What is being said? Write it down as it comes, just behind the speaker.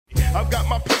I've got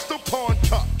my pistol pawn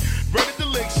tucked, ready to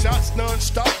lick shots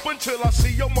non-stop until I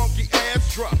see your monkey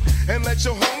ass drop. And let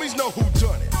your homies know who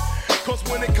done it. Cause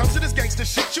when it comes to this gangster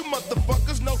shit, you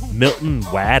motherfuckers know who. Milton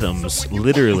Wadhams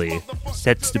literally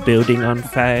sets the building on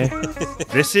fire.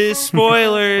 This is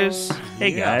Spoilers.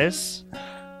 Hey, guys.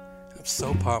 I'm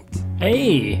so pumped.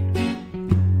 Hey.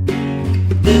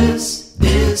 This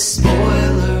is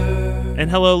Spoiler. And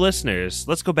hello, listeners.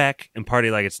 Let's go back and party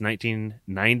like it's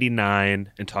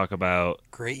 1999 and talk about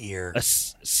Great year. a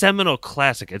seminal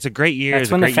classic. It's a great year. That's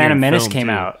It's a when The great year Phantom in Menace film, came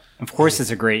too. out. Of course it's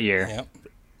a great year. Yep.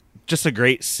 Just a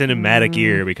great cinematic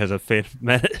year because of Phantom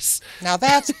Menace. Now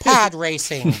that's pod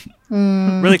racing.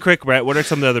 Really quick, Brett, what are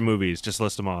some of the other movies? Just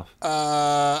list them off.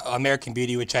 American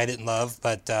Beauty, which I didn't love,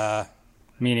 but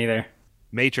Me neither.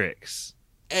 Matrix.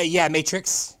 yeah,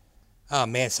 Matrix. Oh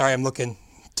man, sorry, I'm looking.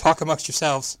 Talk amongst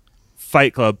yourselves.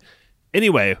 Fight Club.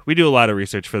 Anyway, we do a lot of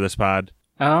research for this pod.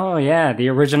 Oh, yeah, the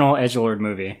original Edgelord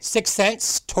movie. Sixth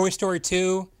Sense, Toy Story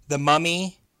 2, The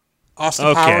Mummy, Austin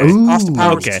Okay. Powers, Austin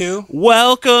Powers Okay. 2.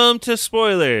 Welcome to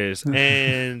Spoilers.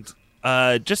 And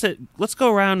let's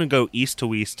go around and go east to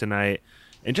west tonight.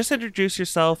 And just introduce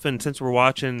yourself. And since we're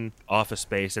watching Office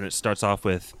Space and it starts off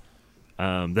with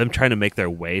them trying to make their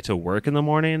way to work in the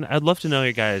morning, I'd love to know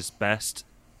your guys' best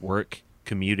work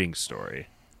commuting story.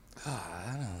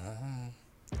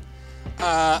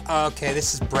 Okay,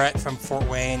 this is Brett from Fort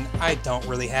Wayne. I don't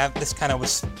really have, this kind of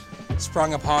was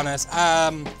sprung upon us.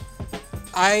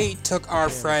 I took our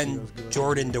friend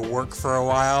Jordan to work for a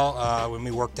while when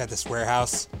we worked at this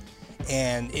warehouse.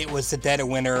 And it was the dead of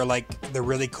winter, like the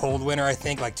really cold winter, I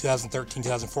think, like 2013,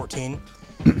 2014.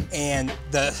 And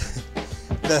the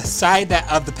side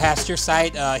of the passenger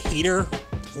side heater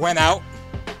went out.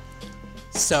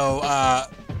 So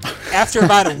after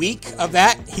about a week of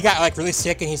that, he got like really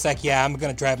sick and he's like, yeah, I'm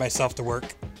going to drive myself to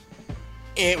work.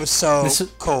 It was so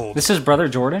cold. This is Brother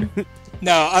Jordan?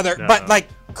 No, but like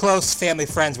close family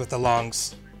friends with the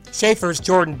Longs. Schaefer's,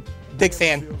 Jordan, big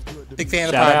fan. Big fan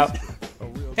of the Shout pod.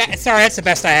 out. Sorry, that's the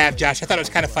best I have, Josh. I thought it was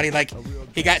kind of funny. Like,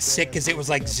 he got sick because it was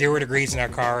like 0 degrees in our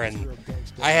car, and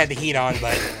I had the heat on,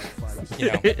 but, you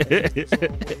know.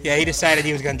 Yeah, he decided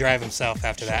he was going to drive himself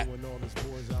after that.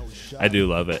 I do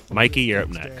love it. Mikey, you're up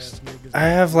next. I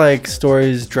have like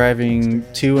stories driving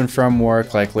to and from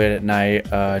work, like late at night,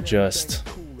 just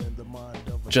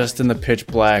in the pitch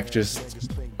black,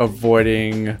 just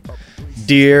avoiding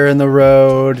deer in the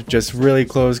road, just really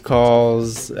close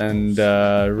calls and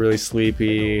really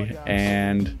sleepy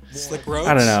and Slick roads?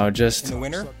 I don't know, just In the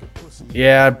winter?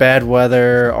 yeah, bad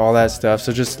weather, all that stuff.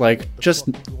 So just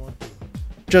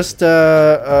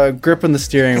gripping the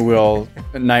steering wheel,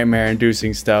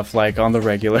 nightmare-inducing stuff like on the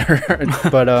regular.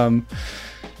 But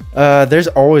there's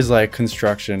always like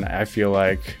construction. I feel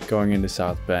like going into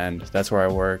South Bend. That's where I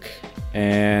work,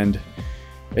 and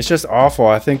it's just awful.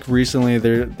 I think recently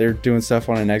they're doing stuff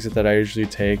on an exit that I usually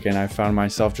take, and I found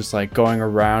myself just like going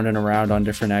around and around on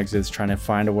different exits, trying to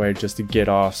find a way just to get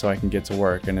off so I can get to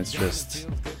work, and it's just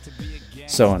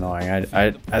so annoying.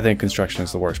 I think construction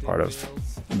is the worst part of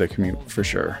the commute for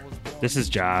sure. This is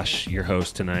Josh, your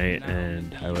host tonight,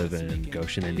 and I live in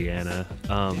Goshen, Indiana.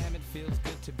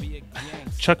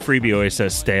 Chuck Freebie always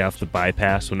says stay off the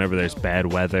bypass whenever there's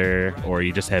bad weather or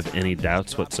you just have any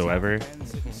doubts whatsoever.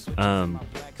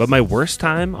 But my worst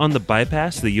time on the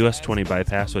bypass, the US 20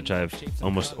 bypass, which I've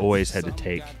almost always had to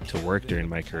take to work during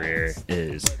my career,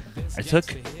 is I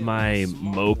took my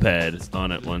moped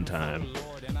on it one time.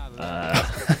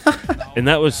 And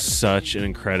that was such an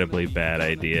incredibly bad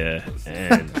idea.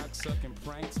 And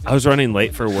I was running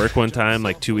late for work one time,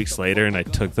 like 2 weeks later, and I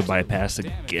took the bypass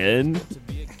again.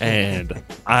 And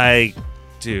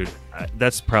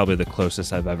that's probably the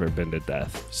closest I've ever been to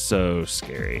death. So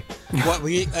scary. What were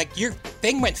you, like, your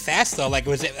thing went fast, though. Like,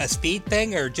 was it a speed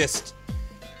thing or just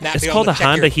not It's be able called to a check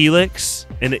Honda your, Helix,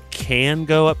 and it can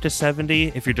go up to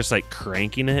 70 if you're just like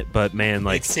cranking it. But man,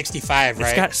 like like 65, right?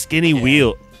 it's got skinny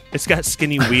wheel. It's got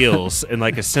skinny wheels, and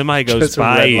like a semi goes Just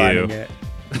by redlining you.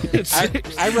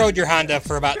 it. I rode your Honda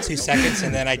for about 2 seconds,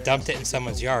 and then I dumped it in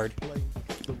someone's yard.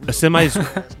 A semi's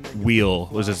wheel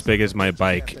was as big as my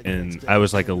bike, and I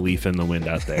was like a leaf in the wind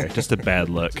out there. Just a bad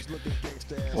look.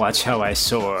 Watch how I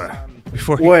soar.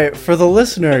 Wait, for the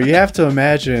listener, you have to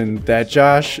imagine that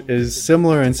Josh is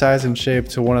similar in size and shape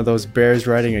to one of those bears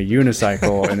riding a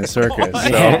unicycle in a circus.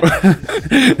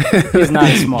 So He's not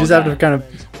a small you just guy. have to kind of,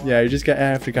 you just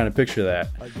have to kind of picture that.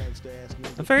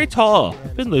 I'm very tall.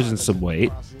 I've been losing some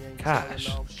weight. Gosh,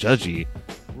 judgy.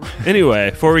 Anyway,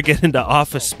 before we get into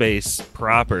Office Space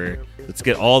proper, let's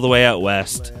get all the way out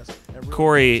west.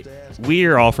 Corey, we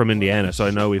are all from Indiana, so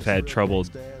I know we've had trouble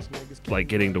like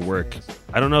getting to work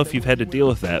I don't know if you've had to deal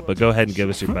with that, but go ahead and give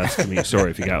us your best commute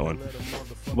story if you got one.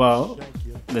 Well,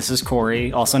 this is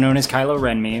Corey, also known as Kylo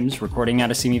Ren Memes, recording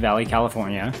out of Simi Valley,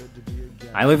 California.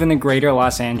 I live in the greater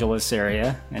Los Angeles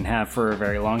area and have for a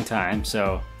very long time,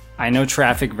 so I know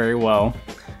traffic very well.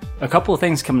 A couple of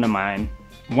things come to mind.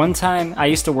 One time, I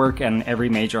used to work on every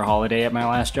major holiday at my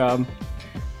last job,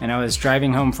 and I was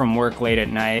driving home from work late at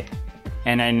night,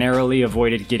 and I narrowly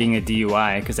avoided getting a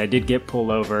DUI because I did get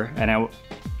pulled over, and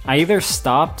I either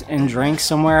stopped and drank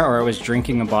somewhere or I was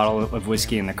drinking a bottle of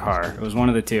whiskey in the car. It was one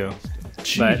of the two.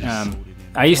 Jeez. But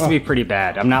I used to be pretty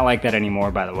bad. I'm not like that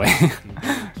anymore, by the way.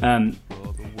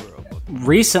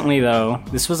 Recently, though,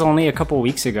 this was only a couple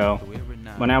weeks ago,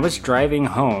 when I was driving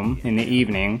home in the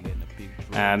evening,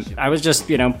 I was just,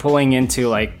 pulling into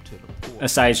like a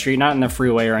side street, not in the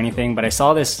freeway or anything, but I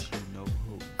saw this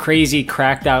crazy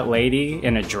cracked out lady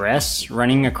in a dress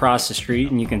running across the street,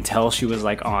 and you can tell she was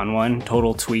like on one,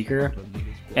 total tweaker.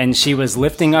 And she was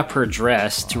lifting up her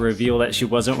dress to reveal that she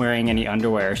wasn't wearing any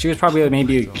underwear. She was probably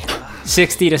maybe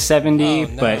 60 to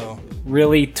 70, but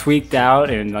really tweaked out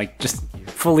and like just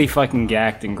fully fucking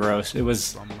gacked and gross. It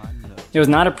was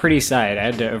not a pretty sight. I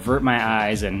had to avert my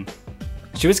eyes, and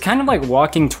she was kind of like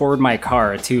walking toward my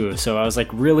car too, so I was like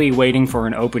really waiting for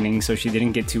an opening so she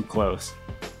didn't get too close.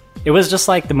 It was just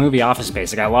like the movie Office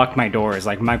Space. Like I locked my doors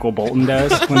like Michael Bolton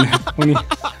does when he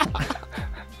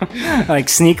like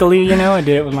sneakily, I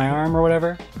did it with my arm or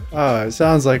whatever. Oh, it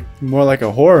sounds like more like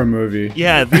a horror movie.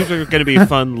 Yeah, these are going to be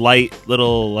fun, light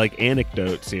little like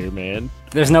anecdotes here, man.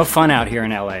 There's no fun out here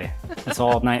in LA. It's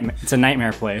all nightmare. It's a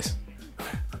nightmare place.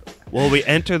 Well, we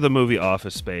enter the movie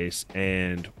Office Space,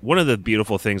 and one of the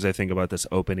beautiful things I think about this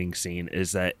opening scene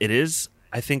is that it is,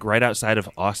 I think, right outside of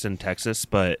Austin, Texas,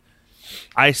 but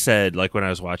I said, like when I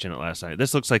was watching it last night,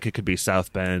 this looks like it could be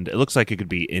South Bend. It looks like it could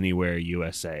be anywhere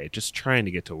USA, just trying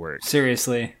to get to work.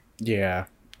 Seriously. Yeah.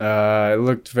 It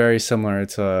looked very similar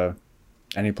to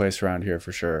any place around here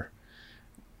for sure.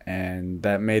 And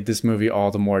that made this movie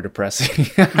all the more depressing,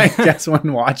 I guess,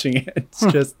 when watching it. It's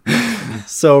just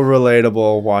so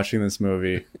relatable watching this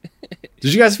movie.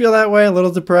 Did you guys feel that way? A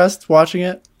little depressed watching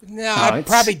it? No, I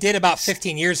probably did about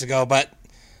 15 years ago, but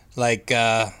like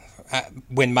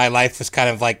when my life was kind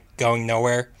of like going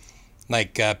nowhere,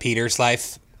 like Peter's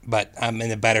life. But I'm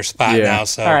in a better spot now,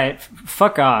 so... All right,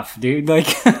 fuck off, dude. Like,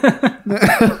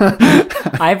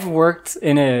 I've worked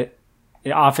in an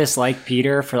office like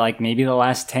Peter for like maybe the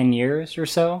last 10 years or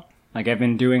so. Like, I've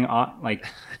been doing, like,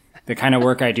 the kind of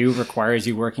work I do requires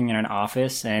you working in an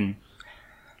office, and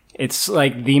it's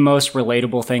like the most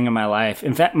relatable thing in my life.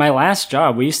 In fact, my last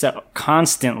job, we used to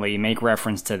constantly make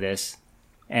reference to this.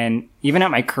 And even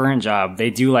at my current job, they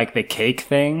do like the cake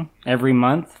thing every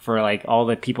month for like all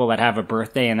the people that have a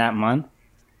birthday in that month.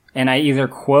 And I either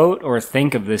quote or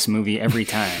think of this movie every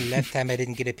time. Last time I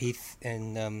didn't get a piece,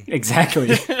 and Exactly.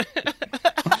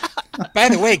 By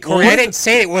the way, Corey, I didn't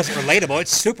say it wasn't relatable.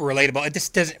 It's super relatable. It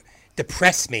just doesn't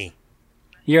depress me.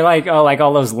 You're like, oh, like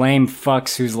all those lame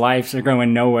fucks whose lives are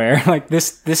going nowhere. Like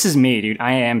this is me, dude.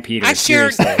 I am Peter. I share.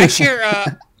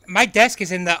 My desk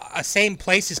is in the same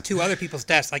place as two other people's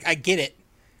desks. Like, I get it.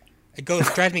 It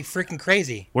drives me freaking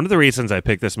crazy. One of the reasons I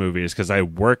picked this movie is because I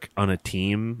work on a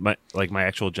team. My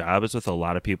actual job is with a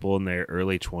lot of people in their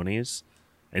early 20s,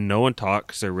 and no one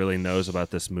talks or really knows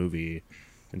about this movie.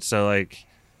 And so, like,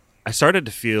 I started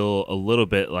to feel a little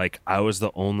bit like I was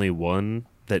the only one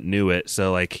that knew it.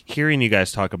 So, like, hearing you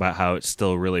guys talk about how it's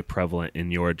still really prevalent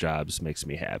in your jobs makes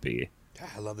me happy.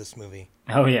 I love this movie.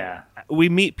 Oh, yeah. We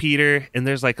meet Peter, and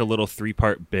there's like a little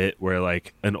 3-part bit where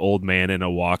like an old man in a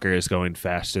walker is going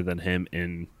faster than him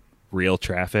in real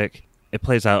traffic. It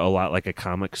plays out a lot like a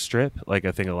comic strip, like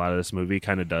I think a lot of this movie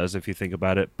kind of does if you think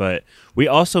about it. But we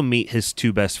also meet his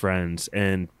two best friends.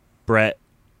 And Brett,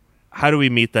 how do we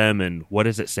meet them, and what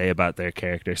does it say about their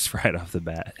characters right off the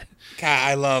bat? God,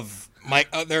 I love Mike.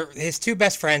 His two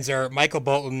best friends are Michael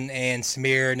Bolton and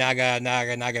Samir Naga, not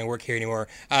going to work here anymore.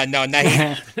 Naheen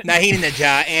and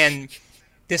Najah. And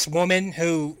this woman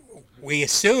who we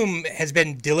assume has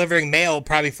been delivering mail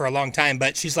probably for a long time,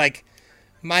 but she's like,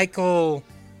 Michael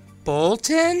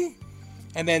Bolton?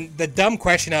 And then the dumb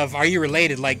question of, are you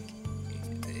related? Like,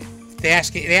 they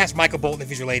ask Michael Bolton if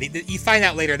he's related. You find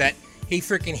out later that he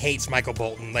freaking hates Michael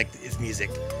Bolton, like his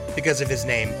music, because of his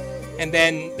name. And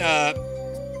then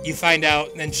you find out,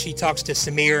 and she talks to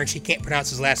Samir, and she can't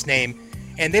pronounce his last name.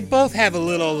 And they both have a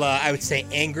little, I would say,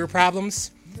 anger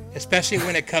problems, especially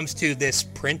when it comes to this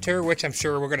printer, which I'm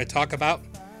sure we're going to talk about.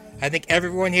 I think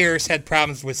everyone here has had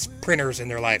problems with printers in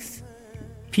their life.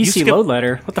 PC load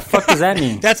letter? What the fuck does that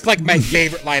mean? That's like my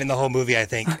favorite line in the whole movie, I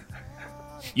think.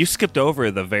 You skipped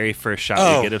over the very first shot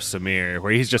Oh. we get of Samir,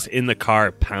 where he's just in the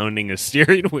car pounding a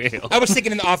steering wheel. I was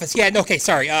thinking in the office. Yeah, no, okay,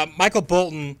 sorry. Michael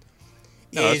Bolton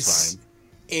No, that's fine.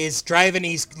 is driving.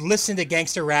 He's listening to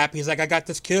gangster rap. He's like, I got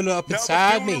this killer up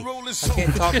inside me. I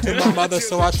can't talk to my mother,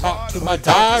 so I talk to my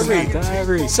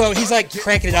diary. So he's like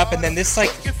cranking it up, and then this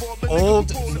like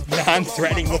old,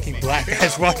 non-threatening looking black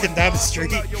guy's walking down the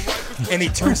street, and he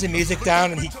turns the music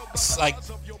down, and he's like,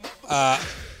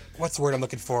 what's the word I'm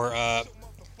looking for?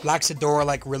 Locks the door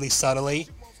like really subtly.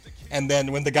 And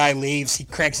then when the guy leaves, he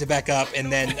cranks it back up,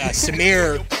 and then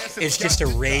Samir is just a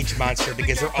rage monster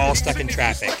because they're all stuck in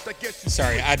traffic.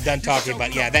 Sorry, I'm done talking,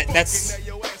 but yeah, that's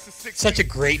such a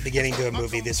great beginning to a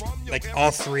movie. This, like,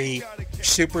 all three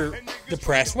super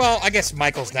depressed. Well, I guess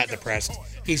Michael's not depressed.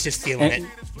 He's just feeling it.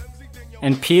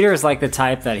 And Peter is like the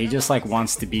type that he just like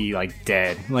wants to be like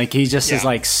dead. Like he just is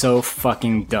like so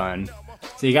fucking done.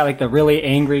 So you got like the really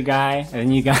angry guy, and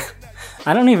then you got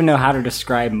I don't even know how to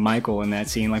describe Michael in that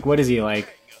scene. Like, what is he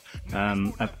like?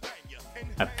 A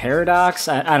paradox?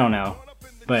 I don't know.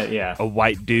 But yeah. A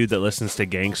white dude that listens to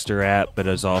gangster rap, but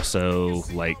is also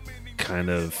like kind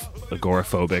of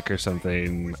agoraphobic or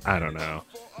something. I don't know.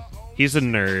 He's a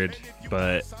nerd,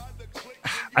 but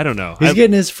I don't know. He's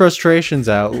getting his frustrations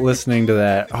out listening to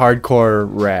that hardcore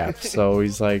rap. So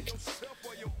he's like,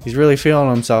 he's really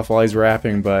feeling himself while he's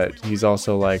rapping, but he's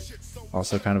also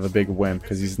kind of a big wimp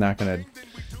because he's not going to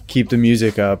keep the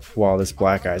music up while this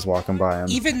black guy's walking by him.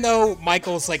 Even though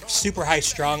Michael's like super high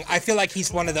strung, I feel like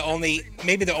he's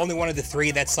maybe the only one of the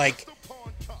three that's like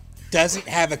doesn't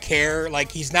have a care. Like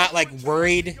he's not like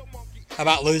worried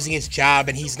about losing his job,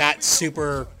 and he's not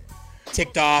super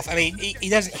ticked off. I mean, he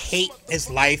doesn't hate his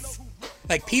life.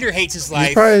 Like Peter hates his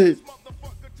life.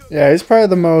 He's probably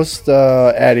the most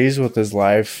at ease with his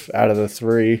life out of the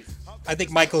three. I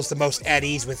think Michael's the most at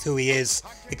ease with who he is,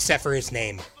 except for his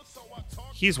name.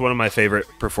 He's one of my favorite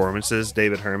performances.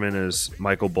 David Herman is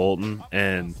Michael Bolton,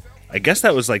 and I guess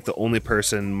that was like the only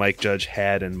person Mike Judge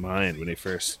had in mind when he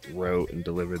first wrote and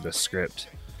delivered the script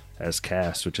as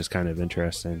cast, which is kind of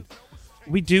interesting.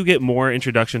 We do get more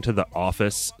introduction to the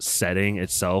office setting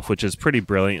itself, which is pretty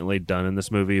brilliantly done in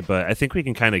this movie, but I think we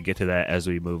can kind of get to that as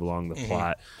we move along the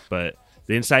plot. But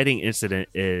the inciting incident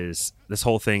is this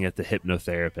whole thing at the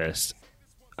hypnotherapist.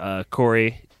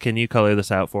 Corey, can you color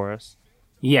this out for us?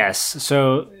 Yes.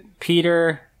 So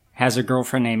Peter has a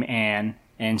girlfriend named Anne,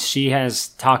 and she has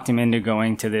talked him into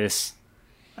going to this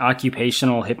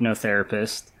occupational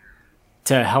hypnotherapist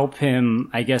to help him,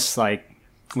 I guess, like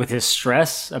with his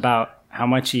stress about how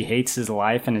much he hates his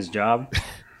life and his job.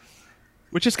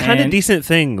 Which is kind of a decent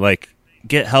thing, like,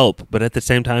 get help, but at the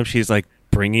same time, she's like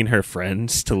bringing her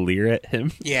friends to leer at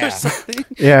him. Yeah.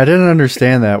 Yeah, I didn't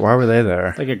understand that. Why were they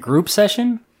there? Like a group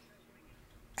session?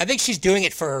 I think she's doing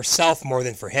it for herself more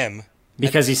than for him.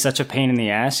 Because he's such a pain in the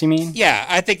ass, you mean? Yeah,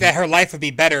 I think that her life would be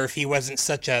better if he wasn't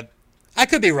such a... I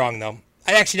could be wrong, though.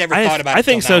 I actually never thought about it. I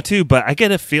think till so, now. too, but I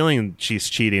get a feeling she's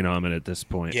cheating on him at this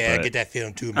point. Yeah, but... I get that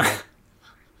feeling, too, man.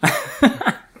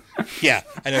 Yeah,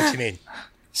 I know what you mean.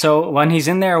 So when he's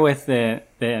in there with the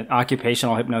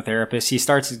occupational hypnotherapist, he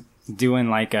starts doing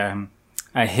like a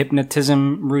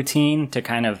hypnotism routine to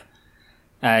kind of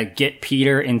get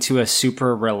Peter into a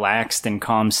super relaxed and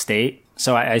calm state.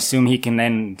 So I assume he can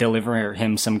then deliver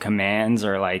him some commands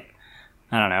or like,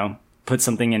 I don't know, put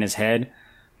something in his head.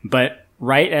 But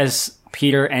right as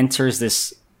Peter enters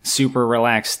this super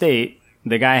relaxed state,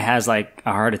 the guy has like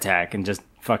a heart attack and just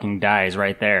fucking dies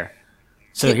right there.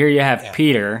 So here you have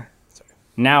Peter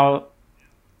now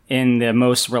in the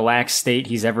most relaxed state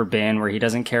he's ever been, where he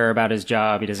doesn't care about his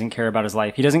job, he doesn't care about his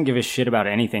life, he doesn't give a shit about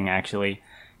anything actually.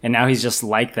 And now he's just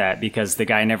like that because the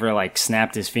guy never like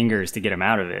snapped his fingers to get him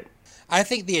out of it. I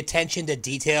think the attention to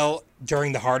detail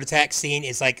during the heart attack scene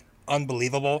is like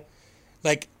unbelievable.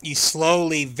 Like you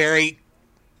slowly, very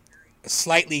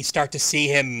slightly start to see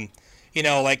him, you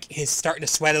know, like he's starting to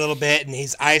sweat a little bit and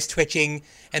his eyes twitching,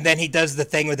 and then he does the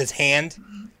thing with his hand.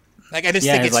 Like I just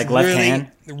think it's like left really,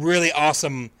 hand. really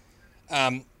awesome.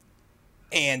 And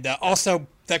also,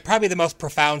 like probably the most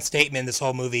profound statement in this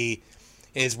whole movie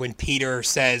is when Peter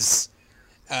says,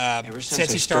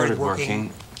 since he started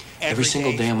working, every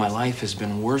single day of my life has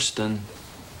been worse than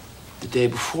the day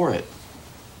before it.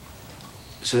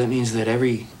 So that means that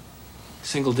every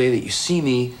single day that you see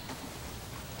me,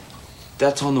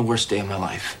 that's on the worst day of my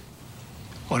life.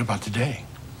 What about today?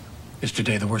 Is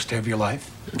today the worst day of your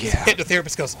life? Yeah. The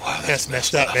therapist goes, that's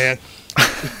messed up, man.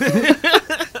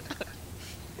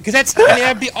 Because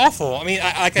that'd be awful. I mean,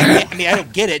 I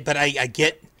don't get it, but I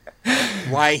get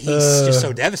why he's just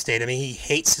so devastated. I mean, he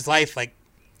hates his life like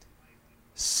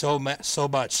so much. So,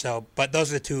 but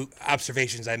those are the two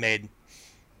observations I made.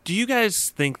 Do you guys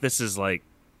think this is like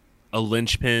a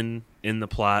linchpin in the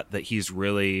plot that he's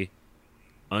really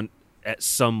at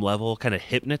some level kind of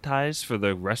hypnotized for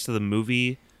the rest of the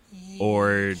movie?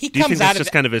 Or He do you comes think out that's of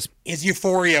just kind of his... His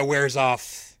euphoria wears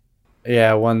off.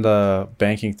 Yeah, when the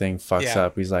banking thing fucks Yeah.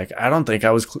 up, he's like, I don't think I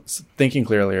was thinking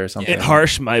clearly or something. It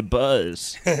harshed my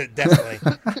buzz.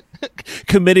 Definitely.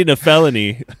 Committing a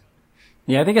felony.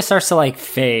 Yeah, I think it starts to like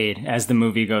fade as the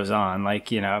movie goes on. Like,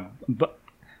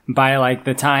 by like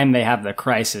the time they have the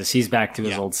crisis, he's back to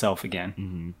his old self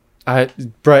again.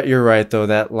 Brett, you're right though.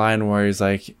 That line where he's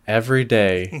like, every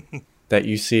day that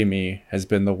you see me has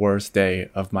been the worst day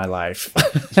of my life.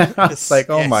 It's like,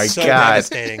 oh my so god.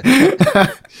 devastating.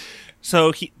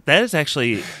 So that is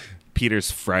actually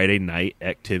Peter's Friday night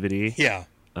activity. Yeah.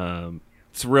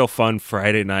 It's a real fun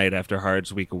Friday night after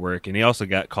Hard's week of work, and he also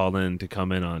got called in to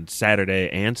come in on Saturday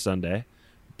and Sunday.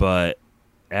 But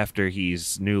after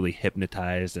he's newly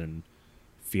hypnotized and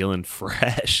feeling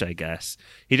fresh, I guess,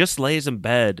 he just lays in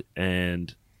bed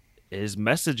and his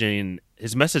message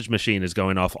machine is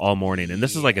going off all morning. And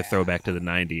this is like a throwback to the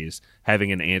 90s,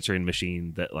 having an answering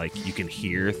machine that like you can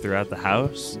hear throughout the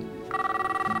house.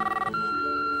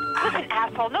 Listen,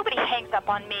 asshole, nobody hangs up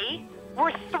on me.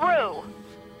 We're through.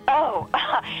 Oh,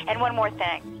 and one more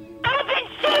thing. I've been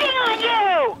cheating on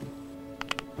you!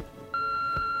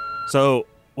 So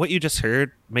what you just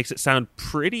heard makes it sound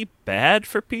pretty bad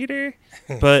for Peter,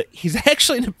 but he's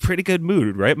actually in a pretty good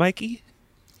mood, right, Mikey?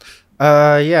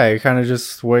 Yeah, he kind of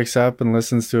just wakes up and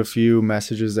listens to a few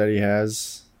messages that he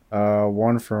has.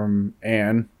 One from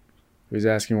Anne, who's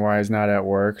asking why he's not at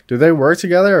work. Do they work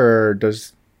together, or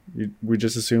we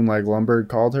just assume like Lumbergh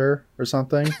called her or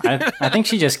something? I think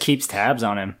she just keeps tabs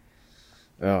on him.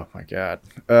 Oh my god.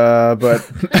 But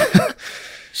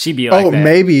She'd be like that.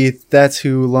 Maybe that's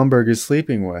who Lumbergh is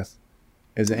sleeping with.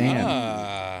 Is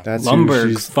Anne. That's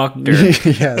Lumbergh fucked her.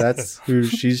 Yeah, that's who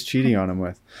she's cheating on him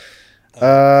with.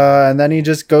 And then he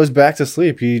just goes back to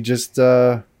sleep. He just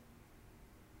I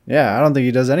don't think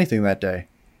he does anything that day.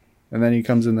 And then he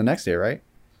comes in the next day, right?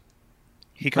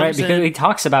 He comes Right, because in. he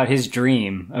talks about his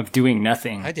dream of doing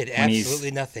nothing. I did when he's-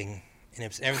 absolutely nothing, and it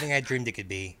was everything I dreamed it could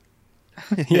be.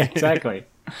 Yeah, exactly.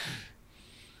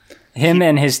 Him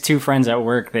and his two friends at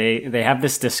work, they have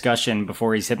this discussion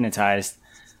before he's hypnotized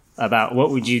about what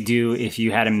would you do if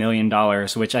you had $1 million,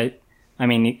 which I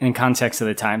mean, in context of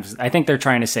the times, I think they're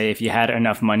trying to say if you had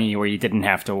enough money where you didn't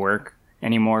have to work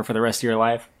anymore for the rest of your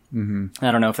life. Mm-hmm.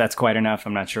 I don't know if that's quite enough.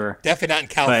 I'm not sure. Definitely not in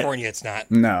California, it's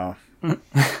not. No.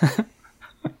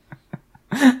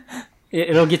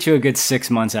 It'll get you a good 6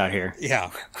 months out here.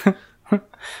 Yeah.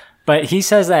 But he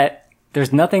says that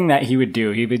there's nothing that he would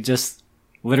do. He would just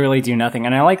literally do nothing.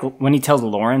 And I like when he tells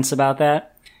Lawrence about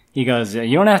that. He goes,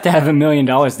 you don't have to have $1 million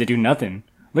to do nothing.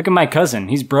 Look at my cousin.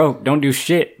 He's broke. Don't do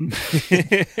shit.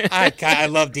 I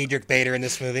love Diedrich Bader in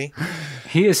this movie.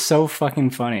 He is so fucking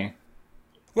funny.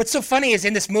 What's so funny is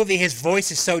in this movie, his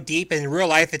voice is so deep. And in real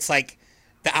life, it's like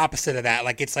the opposite of that.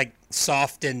 Like, it's like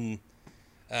soft and...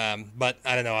 but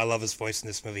I don't know. I love his voice in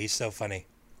this movie. He's so funny.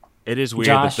 It is weird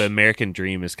Josh. that the American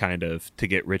dream is kind of to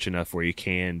get rich enough where you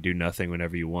can do nothing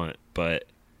whenever you want, but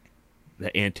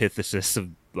the antithesis of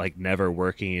like never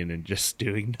working and just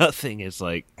doing nothing is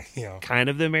like kind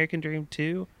of the American dream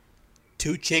too.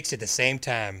 2 chicks at the same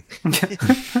time.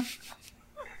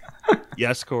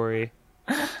 Yes, Corey.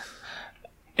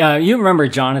 You remember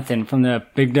Jonathan from the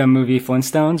Big Dumb movie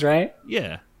Flintstones, right?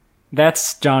 Yeah.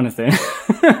 That's Jonathan.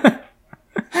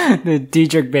 The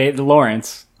Diedrich Bader, the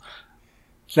Lawrence.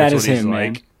 That That's is what he's him,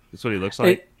 man. like. That's what he looks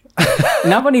like.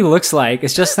 Not what he looks like.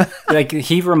 It's just like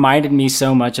he reminded me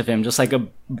so much of him, just like a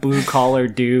blue collar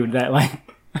dude that like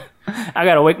I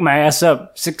gotta wake my ass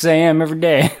up 6 a.m. every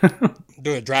day.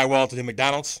 Doing drywall to the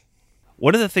McDonald's.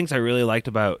 One of the things I really liked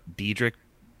about Diedrich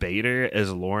Bader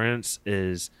as Lawrence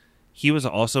is he was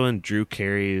also in Drew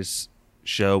Carey's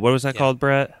show. What was that called,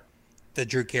 Brett? The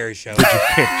Drew Carey Show.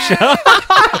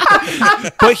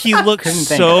 But he looks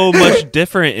so much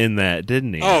different in that,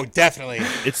 didn't he? Oh, definitely.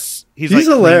 He's hilarious.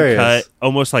 like hilarious, cut,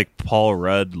 almost like Paul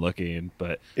Rudd looking.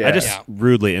 But I just Yeah.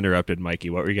 rudely interrupted Mikey.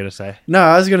 What were you gonna say? No,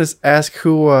 I was going to ask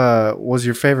who was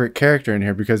your favorite character in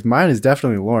here, because mine is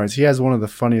definitely Lawrence. He has one of the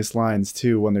funniest lines,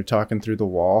 too, when they're talking through the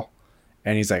wall.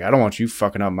 And he's like, I don't want you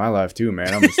fucking up my life, too,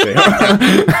 man. I'm going to stay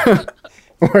home.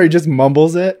 Or he just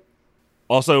mumbles it.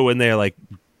 Also, when they're like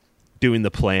doing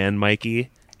the plan, Mikey,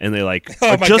 and they like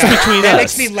Oh my just God. between That us.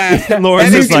 makes me laugh. And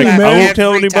Lawrence That is makes me like, laugh I won't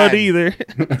tell every anybody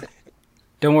time. either.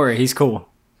 Don't worry, he's cool.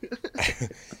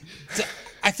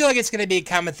 I feel like it's going to be a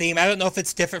common theme. I don't know if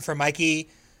it's different for Mikey,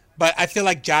 but I feel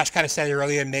like Josh kind of said it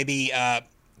earlier, and maybe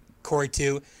Corey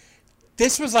too.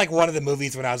 This was like one of the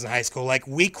movies when I was in high school. Like,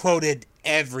 we quoted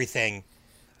everything.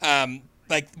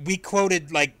 Like we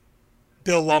quoted like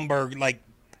Bill Lumbergh like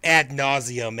ad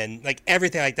nauseum and like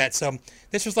everything like that. So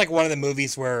this was like one of the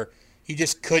movies where you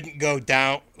just couldn't go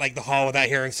down like the hall without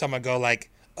hearing someone go like,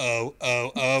 oh,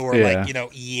 or like, you know,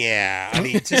 yeah. I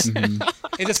mean, it's just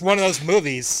it's just one of those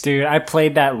movies. Dude, I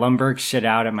played that Lumbergh shit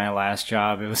out at my last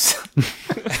job. It was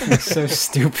so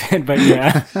stupid, but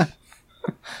yeah.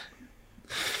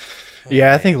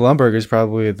 Yeah, I think Lumbergh is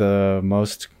probably the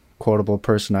most quotable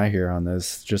person I hear on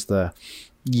this. Just the,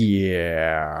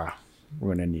 yeah,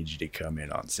 we're going to need you to come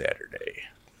in on Saturday.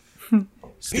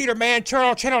 Peter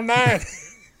Manchurl, Channel 9.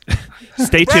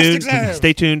 Stay Breast tuned. exam.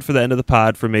 Stay tuned for the end of the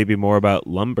pod for maybe more about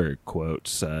Lumbergh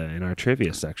quotes in our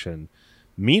trivia section.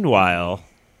 Meanwhile,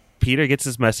 Peter gets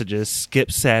his messages,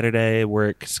 skips Saturday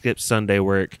work, skips Sunday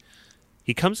work.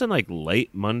 He comes in like late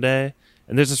Monday,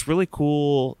 and there's this really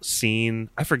cool scene.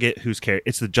 I forget whose character.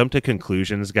 It's the Jump to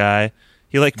Conclusions guy.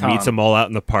 He like Tom. meets them all out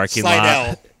in the parking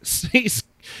lot. Slidell.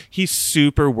 He's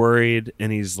super worried,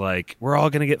 and he's like, "We're all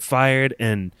gonna get fired."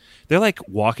 And they're like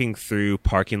walking through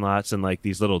parking lots and like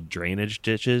these little drainage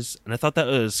ditches. And I thought that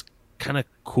was kind of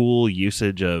cool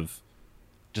usage of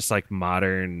just like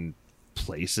modern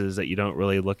places that you don't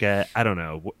really look at. I don't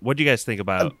know. What do you guys think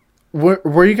about?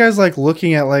 Were you guys like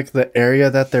looking at like the area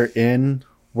that they're in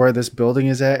where this building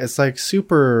is at? It's like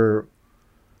super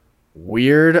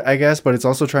weird, I guess, but it's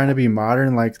also trying to be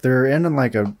modern. Like they're in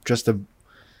like an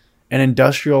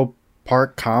industrial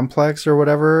park complex or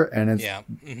whatever, and it's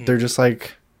they're just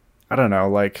like, I don't know,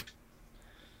 like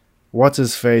what's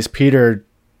his face? Peter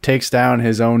takes down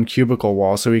his own cubicle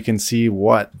wall so he can see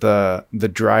what the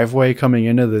driveway coming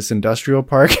into this industrial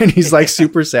park, and he's like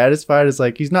super satisfied. It's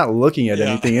like he's not looking at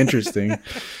anything interesting,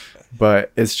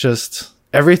 but it's just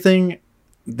everything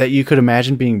that you could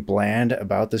imagine being bland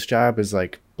about this job is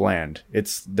like bland.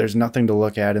 There's nothing to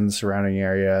look at in the surrounding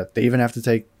area. They even have to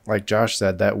take, like Josh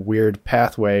said, that weird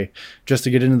pathway just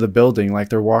to get into the building. Like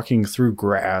they're walking through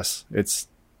grass. It's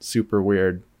super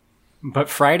weird. But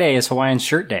Friday is Hawaiian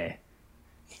shirt day.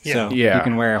 Yeah. So Yeah. you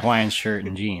can wear a Hawaiian shirt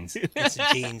and jeans. It's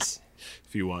jeans.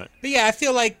 If you want. But yeah, I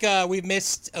feel like we've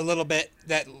missed a little bit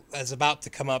that is about to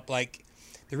come up. Like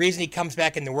the reason he comes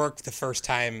back into work the first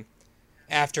time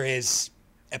after his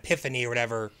epiphany or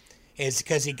whatever is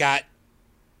because he got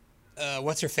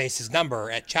what's her face's number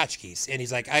at Tchotchkes, and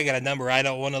he's like, I got a number I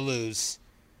don't want to lose.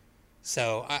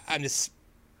 So I'm just,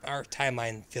 our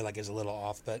timeline feel like is a little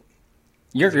off, but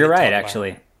You're right,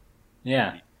 actually.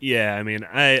 Yeah. Yeah, I mean,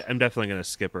 I'm definitely gonna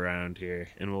skip around here,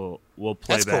 and we'll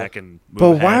play That's back cool. and move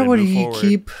But ahead why and would move he forward.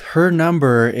 keep her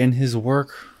number in his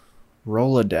work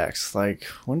Rolodex? Like,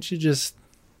 wouldn't you just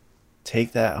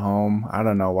take that home? I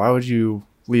don't know. Why would you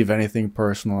leave anything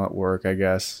personal at work, I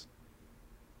guess?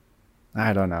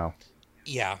 I don't know.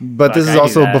 yeah. But this Fuck, is I do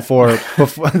also that. before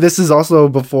this is also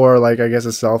before, like, I guess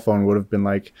a cell phone would have been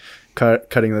like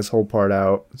cutting this whole part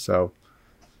out. So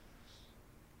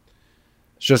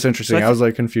it's just interesting. So I was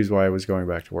like confused why I was going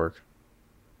back to work.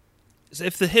 So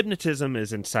if the hypnotism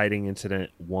is inciting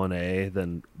incident 1A,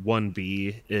 then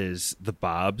 1B is the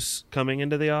Bobs coming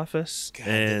into the office. God,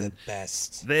 they're and the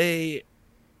best. we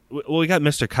got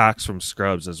Mr. Cox from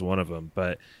Scrubs as one of them,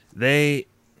 but they,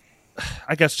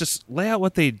 I guess, just lay out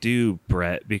what they do,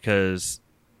 Brett, because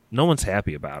no one's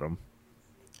happy about them.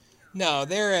 No,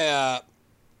 they're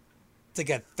it's like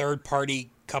a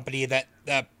third-party company that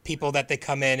people that they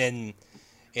come in and,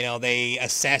 you know, they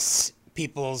assess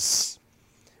people's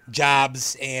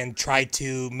jobs and try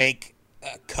to make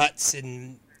cuts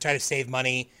and try to save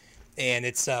money. And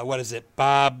it's what is it,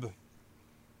 Bob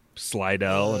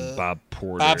Slidell and Bob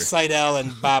Porter. Bob Slidell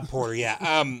and Bob Porter,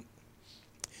 yeah.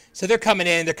 So they're coming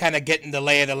in, they're kind of getting the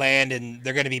lay of the land, and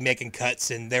they're going to be making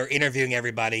cuts, and they're interviewing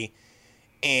everybody,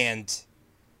 and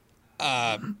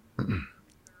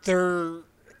they're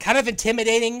kind of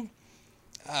intimidating.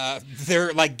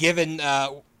 They're like giving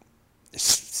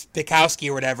Spikowski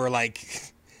or whatever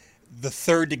like the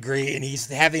third degree, and he's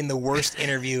having the worst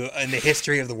interview in the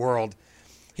history of the world.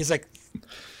 He's like,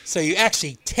 so you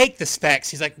actually take the specs?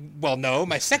 He's like, well, no,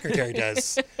 my secretary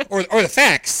does, or the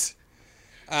facts.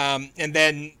 And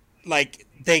then like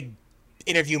they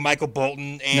interview Michael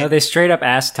Bolton, and No, they straight up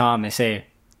ask Tom, they say,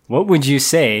 what would you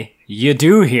say you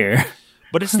do here?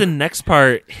 But it's the next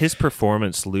part, his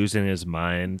performance losing his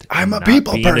mind. I'm and a not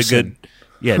people being person.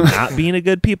 Not being a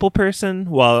good people person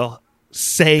while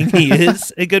saying he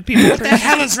is a good people what the person.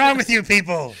 hell is wrong with you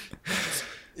people?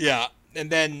 Yeah, and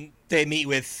then they meet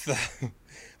with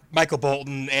Michael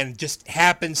Bolton, and just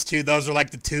happens to, those are like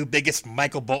the two biggest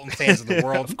Michael Bolton fans in the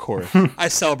world. Of course. I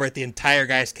celebrate the entire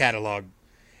guy's catalog.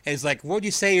 And he's like, what would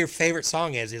you say your favorite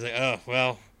song is? He's like, oh,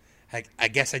 well, I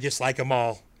guess I just like them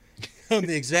all. I'm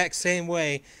the exact same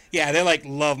way. Yeah, they like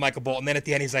love Michael Bolton. Then at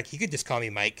the end, he's like, you could just call me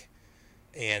Mike,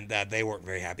 and they weren't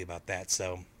very happy about that.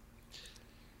 So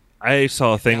I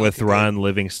saw a thing with Ron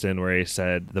Livingston where he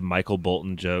said the Michael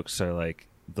Bolton jokes are like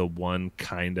the one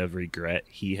kind of regret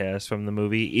he has from the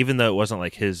movie, even though it wasn't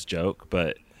like his joke,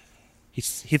 but he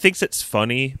thinks it's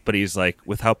funny, but he's like,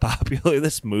 with how popular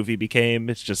this movie became,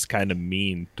 it's just kind of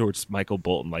mean towards Michael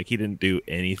Bolton. Like, he didn't do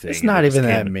anything. It's not even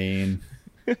that mean.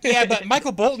 Yeah, but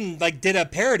Michael Bolton like did a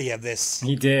parody of this.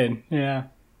 He did, yeah.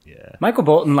 Yeah. Michael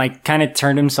Bolton like kind of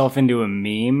turned himself into a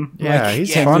meme. Yeah, like,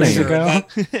 he's funny. Sure.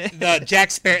 The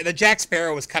Jack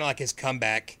Sparrow was kind of like his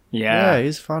comeback. Yeah,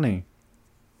 he's funny.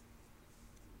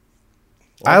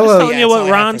 Well, I'm just telling you what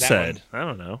Ron said. I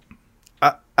don't know.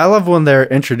 I love when they're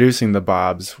introducing the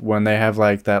Bobs, when they have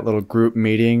like that little group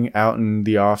meeting out in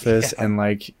the office, and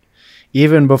like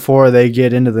even before they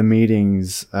get into the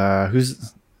meetings, John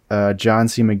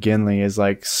C. McGinley is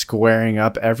like squaring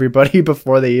up everybody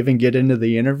before they even get into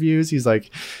the interviews. He's like,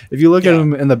 if you look at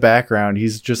him in the background,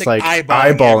 he's just like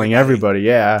eyeballing everybody.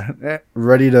 Yeah,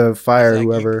 ready to fire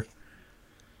whoever.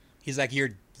 He's like,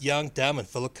 you're young, dumb, and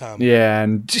full of cum. Yeah,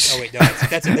 and oh wait, no,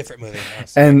 that's a different movie.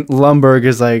 And Lumbergh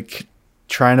is like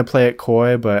trying to play it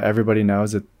coy, but everybody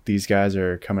knows that these guys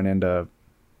are coming in to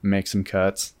make some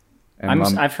cuts. And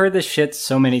I've heard this shit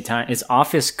so many times. It's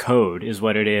office code is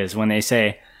what it is when they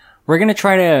say, we're going to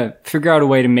try to figure out a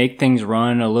way to make things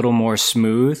run a little more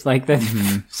smooth. Like that,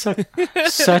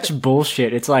 such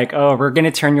bullshit. It's like, oh, we're going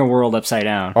to turn your world upside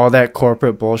down. All that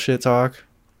corporate bullshit talk.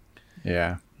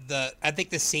 Yeah. I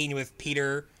think the scene with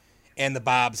Peter and the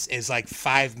Bobs is like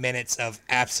 5 minutes of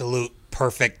absolute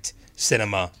perfect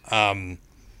cinema.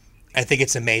 I think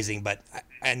it's amazing, but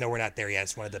I know we're not there yet.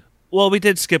 It's one of the. Well, we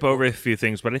did skip over a few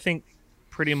things, but I think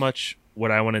pretty much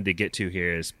what I wanted to get to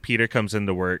here is Peter comes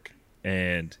into work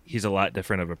and he's a lot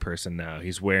different of a person now.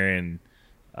 He's wearing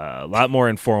a lot more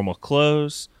informal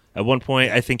clothes. At one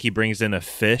point, I think he brings in a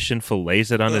fish and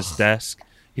fillets it on his desk.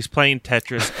 He's playing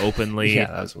Tetris openly. Yeah,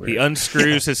 that was weird. He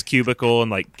unscrews his cubicle and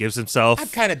like gives himself. I'm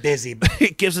kind of busy, but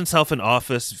it gives himself an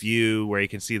office view where he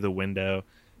can see the window.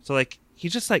 So like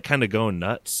he's just like kind of going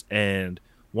nuts. And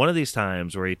one of these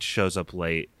times where he shows up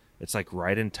late, it's like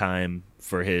right in time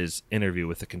for his interview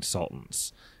with the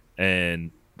consultants.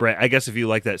 And Brett, I guess if you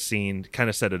like that scene, kind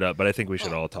of set it up, but I think we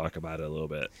should all talk about it a little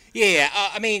bit. Yeah.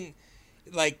 I mean,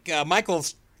 like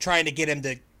Michael's trying to get him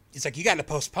to. He's like, you got to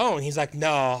postpone. He's like,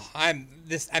 no, I'm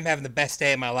having the best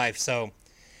day of my life. So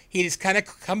he just kind of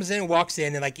comes in and walks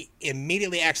in and like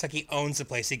immediately acts like he owns the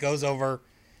place. He goes over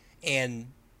and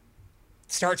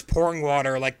starts pouring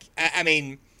water. Like, I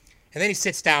mean, and then he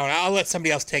sits down. I'll let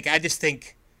somebody else take it. I just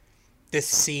think this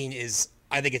scene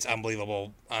I think it's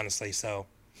unbelievable, honestly. So.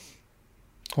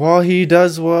 Well, he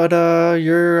does what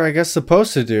you're, I guess,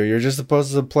 supposed to do. You're just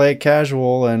supposed to play it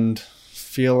casual and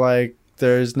feel like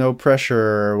there's no pressure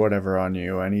or whatever on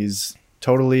you. And he's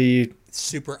totally...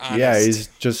 super honest. Yeah, he's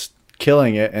just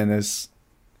killing it in this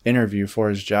interview for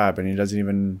his job, and he doesn't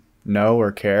even know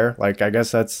or care. Like, I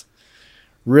guess that's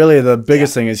really the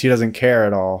biggest thing is he doesn't care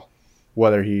at all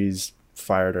whether he's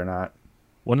fired or not.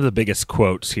 One of the biggest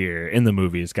quotes here in the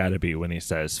movie has got to be when he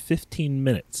says 15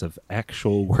 minutes of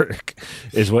actual work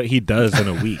is what he does in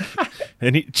a week.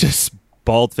 And he just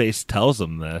bald-faced tells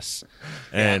him this.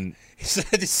 And he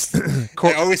said,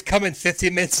 I always come in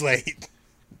 15 minutes late.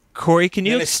 Corey, can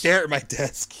you... I stare at my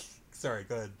desk. Sorry,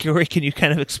 go ahead. Corey, can you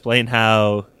kind of explain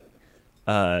how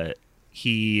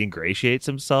he ingratiates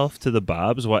himself to the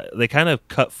Bobs? They kind of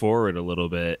cut forward a little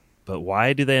bit, but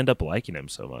why do they end up liking him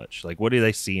so much? Like, what do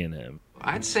they see in him?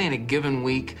 I'd say in a given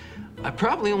week, I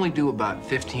probably only do about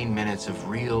 15 minutes of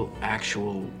real,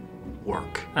 actual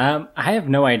work. I have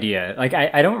no idea. Like,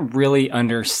 I don't really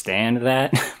understand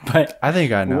that, but... I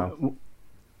think I know.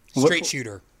 Straight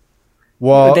shooter.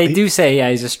 Well, they do say,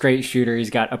 yeah, he's a straight shooter. He's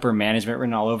got upper management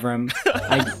written all over him.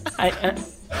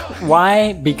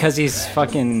 Why? Because he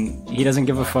doesn't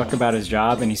give a fuck about his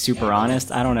job and he's super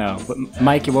honest? I don't know. But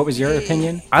Mike, what was your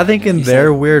opinion? I think in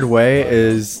their weird way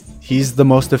is he's the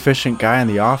most efficient guy in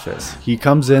the office. He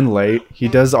comes in late. He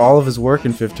does all of his work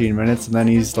in 15 minutes. And then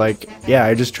he's like, yeah,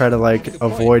 I just try to like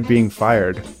avoid being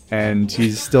fired. And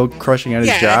he's still crushing at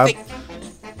his job.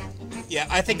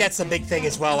 I think that's the big thing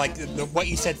as well. Like what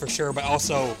you said for sure, but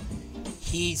also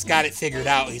he's got it figured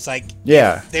out. He's like,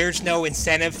 if there's no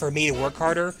incentive for me to work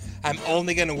harder, I'm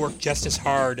only going to work just as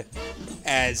hard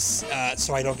as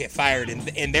so I don't get fired. And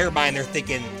in their mind, they're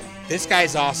thinking, this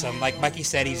guy's awesome. Like Mikey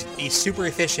said, he's super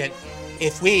efficient.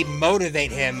 If we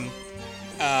motivate him,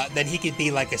 then he could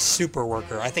be like a super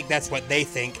worker. I think that's what they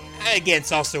think. Again,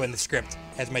 it's also in the script,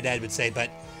 as my dad would say. But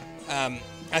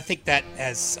I think that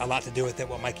has a lot to do with it,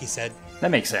 what Mikey said.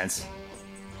 That makes sense.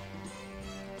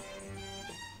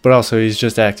 But also, he's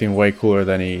just acting way cooler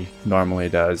than he normally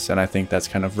does, and I think that's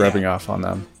kind of rubbing off on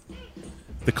them.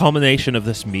 The culmination of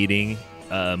this meeting,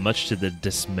 much to the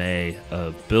dismay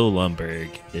of Bill Lumberg,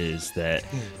 is that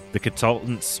the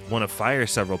consultants want to fire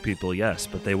several people, yes,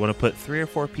 but they want to put 3 or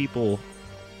 4 people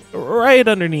right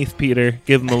underneath Peter,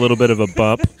 give him a little bit of a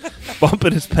bump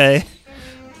in his pay.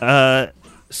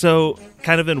 So,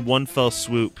 kind of in one fell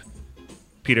swoop,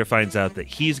 Peter finds out that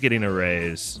he's getting a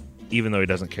raise, even though he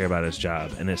doesn't care about his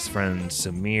job, and his friends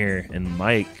Samir and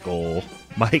Mike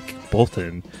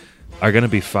Bolton are going to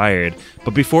be fired.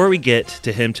 But before we get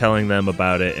to him telling them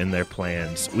about it and their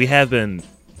plans, we have been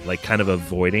like kind of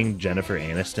avoiding Jennifer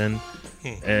Aniston,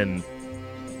 and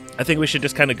I think we should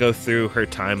just kind of go through her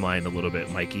timeline a little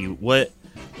bit. Mikey, what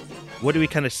do we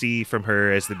kind of see from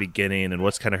her as the beginning, and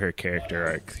what's kind of her character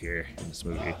arc here in this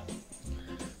movie?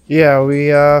 Yeah,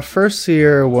 we first see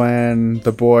her when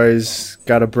the boys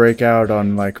got a breakout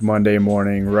on like Monday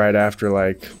morning, right after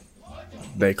like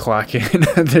they clock in.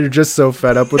 They're just so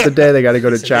fed up with the day, they got to go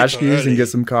to Tchotchkes and get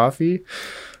some coffee.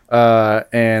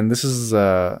 And this is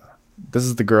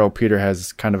the girl Peter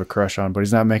has kind of a crush on, but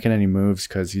he's not making any moves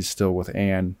because he's still with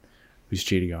Anne, who's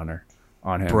cheating on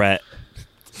him. Brett.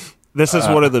 This is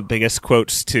one of the biggest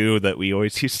quotes too that we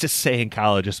always used to say in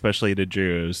college, especially to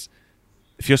Drews.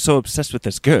 If you're so obsessed with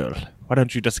this girl, why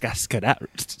don't you just ask her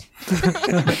out?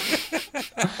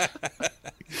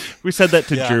 We said that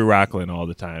to Drew Rockland all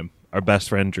the time. Our best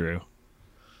friend Drew.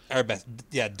 Our best,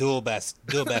 dual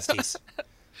besties.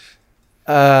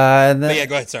 And then, but yeah,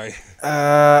 go ahead. Sorry.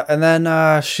 And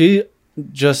then she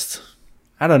just,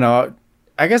 I don't know.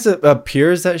 I guess it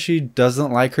appears that she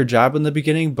doesn't like her job in the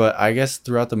beginning, but I guess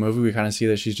throughout the movie we kind of see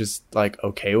that she's just like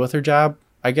okay with her job,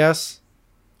 I guess.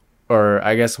 Or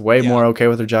I guess way more okay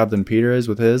with her job than Peter is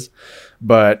with his.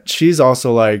 But she's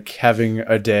also like having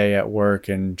a day at work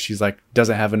and she's like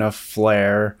doesn't have enough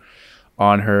flair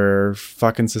on her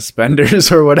fucking suspenders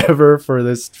or whatever for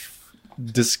this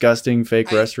disgusting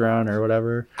fake restaurant or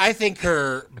whatever. I think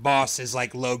her boss is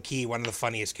like low key one of the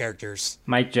funniest characters.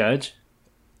 Mike Judge.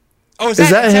 Oh, is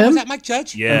that him? Is that Mike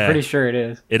Judge? Yeah, I'm pretty sure it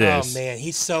is. It is. Oh man,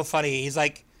 he's so funny. He's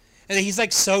like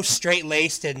so straight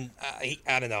laced and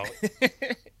I don't know.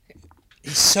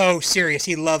 He's so serious.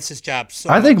 He loves his job so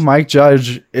much. I think Mike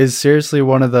Judge is seriously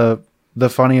one of the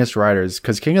funniest writers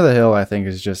because King of the Hill, I think,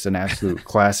 is just an absolute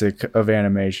classic of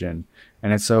animation,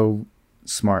 and it's so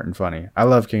smart and funny. I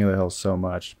love King of the Hill so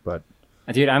much, but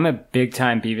dude, I'm a big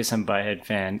time Beavis and Butthead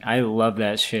fan. I love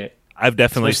that shit. I've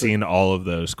definitely seen all of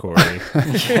those, Corey.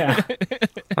 Yeah.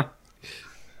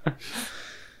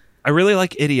 I really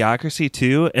like Idiocracy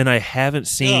too, and I haven't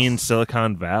seen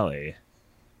Silicon Valley.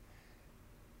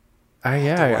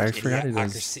 I forgot it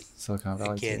was Silicon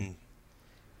Valley again,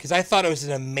 because I thought it was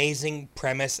an amazing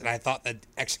premise, and I thought the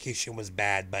execution was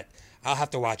bad. But I'll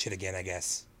have to watch it again, I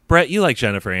guess. Brett, you like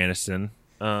Jennifer Aniston?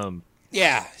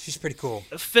 Yeah, she's pretty cool.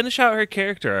 Finish out her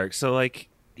character arc. So, like,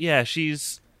 yeah,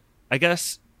 she's. I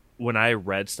guess when I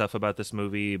read stuff about this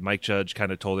movie, Mike Judge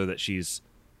kind of told her that she's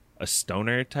a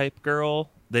stoner type girl.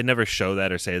 They never show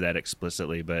that or say that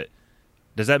explicitly, but.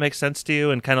 Does that make sense to you?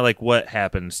 And kind of like what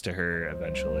happens to her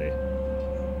eventually?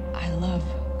 I love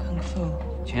Kung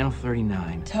Fu. Channel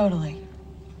 39. Totally.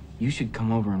 You should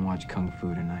come over and watch Kung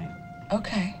Fu tonight.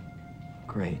 Okay.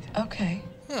 Great. Okay.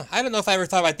 I don't know if I ever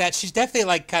thought about that. She's definitely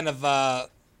like kind of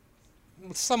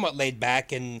somewhat laid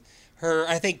back, and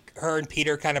I think her and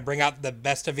Peter kind of bring out the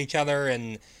best of each other,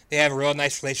 and they have a real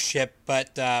nice relationship.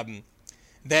 But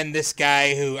then this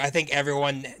guy who I think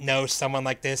everyone knows someone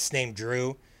like this named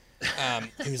Drew.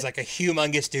 Who's like a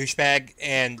humongous douchebag,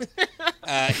 and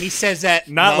he says that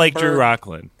not like Drew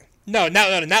Rockland. No,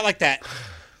 not like that.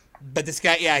 But this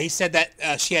guy, he said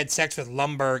that she had sex with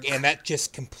Lumberg, and that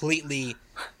just completely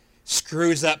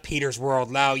screws up Peter's world.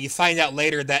 Now you find out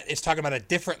later that it's talking about a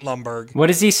different Lumberg. What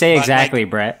does he say exactly,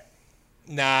 Brett?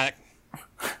 Nah,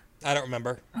 I don't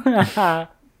remember.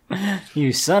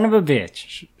 You son of a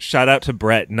bitch! Shout out to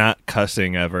Brett not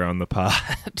cussing ever on the pod.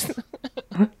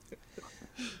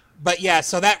 But yeah,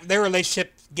 so that their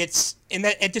relationship gets, and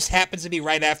that it just happens to be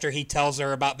right after he tells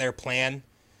her about their plan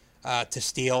to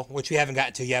steal, which we haven't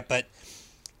gotten to yet.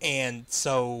 And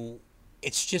so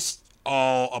it's just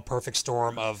all a perfect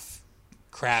storm of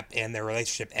crap, and their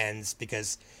relationship ends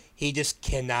because he just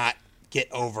cannot get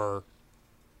over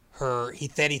her. He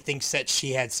thinks that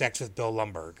she had sex with Bill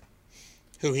Lumberg,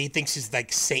 who he thinks is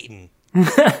like Satan.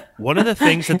 One of the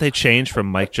things that they changed from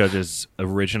Mike Judge's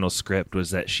original script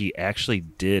was that she actually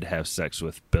did have sex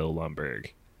with Bill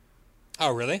Lumberg.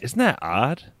 Oh, really? Isn't that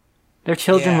odd? Their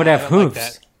children would have I don't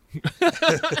hooves.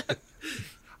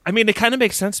 I mean, it kind of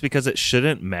makes sense because it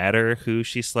shouldn't matter who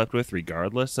she slept with,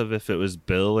 regardless of if it was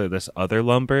Bill or this other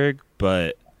Lumbergh.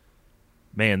 But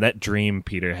man, that dream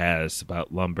Peter has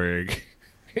about Lumbergh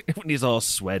when he's all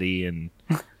sweaty and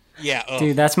Yeah,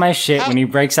 Dude, that's my shit. When he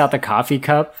breaks out the coffee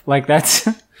cup, like that's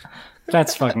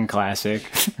fucking classic.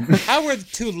 How were the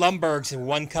two Lumberghs in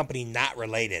one company not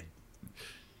related?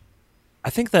 I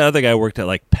think the other guy worked at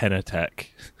like Penatech.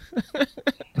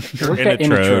 Worked at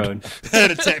Innitrode.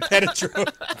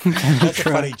 Pennatrode. That's a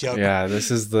funny joke. Yeah, this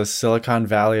is the Silicon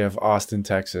Valley of Austin,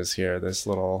 Texas. Here, this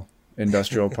little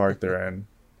industrial park they're in.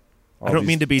 I don't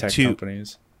mean to be too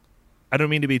companies. I don't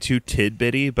mean to be too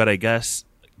tidbitty, but I guess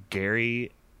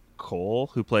Gary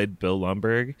Cole, who played Bill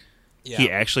Lumbergh, he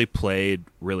actually played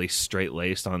really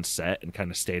straight-laced on set and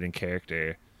kind of stayed in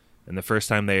character. And the first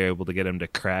time they were able to get him to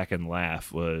crack and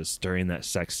laugh was during that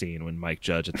sex scene when Mike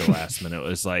Judge at the last minute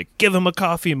was like, give him a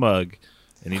coffee mug.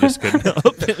 And he just couldn't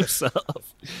help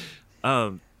himself.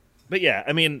 But yeah,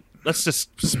 I mean, let's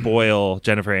just spoil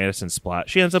Jennifer Aniston's plot.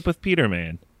 She ends up with Peter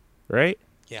Man, right?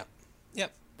 Yeah.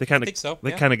 Yep. They kind I think so, They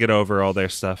yeah. kind of get over all their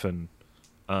stuff. And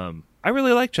I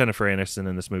really like Jennifer Aniston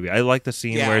in this movie. I like the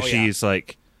scene where she's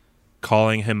like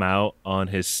calling him out on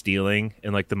his stealing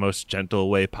in like the most gentle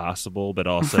way possible, but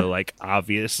also like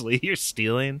obviously you're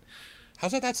stealing.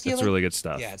 How's that stealing? That's really good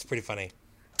stuff. Yeah, it's pretty funny.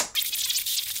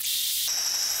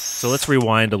 So let's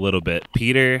rewind a little bit.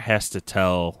 Peter has to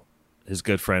tell his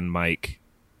good friend Mike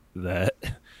that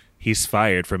he's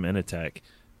fired from Initech.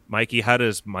 Mikey, how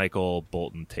does Michael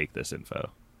Bolton take this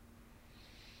info?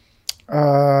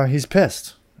 He's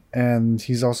pissed. And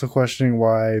he's also questioning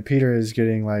why Peter is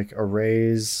getting like a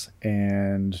raise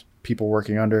and people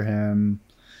working under him.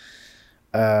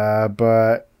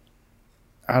 But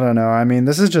I don't know. I mean,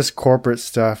 this is just corporate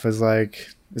stuff. Is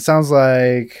like, it sounds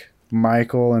like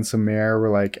Michael and Samir were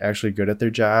like actually good at their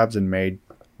jobs and made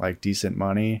like decent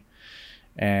money.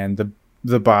 And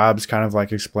the Bobs kind of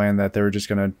like explained that they were just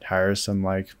going to hire some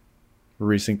like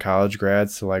recent college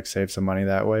grads to like save some money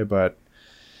that way. But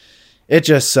it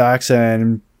just sucks.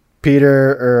 And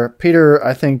Peter,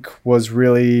 I think, was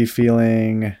really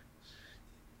feeling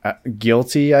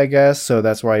guilty, I guess. So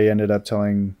that's why he ended up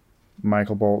telling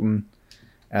Michael Bolton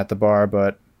at the bar.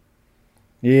 But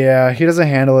yeah, he doesn't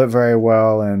handle it very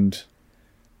well. And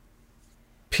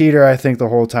Peter, I think the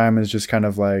whole time is just kind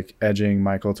of like edging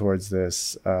Michael towards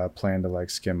this plan to like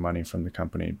skim money from the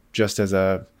company, just as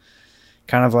a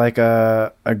kind of like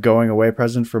a going away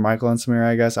present for Michael and Samira,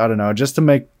 I guess. I don't know, just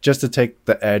to take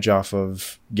the edge off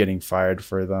of getting fired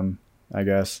for them, I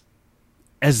guess.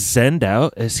 As zenned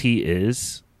out as he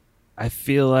is, I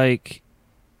feel like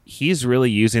he's really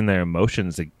using their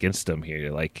emotions against him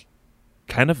here, like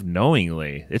kind of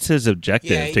knowingly. It's his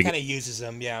objective. Yeah, he kind of uses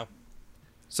them, yeah.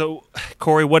 So,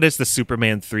 Corey, what is the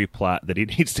Superman 3 plot that he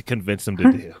needs to convince him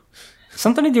to do?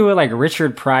 Something to do with like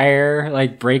Richard Pryor,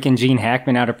 like breaking Gene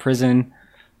Hackman out of prison.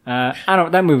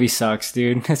 That movie sucks,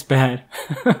 dude. It's bad.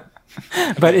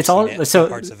 But it's all so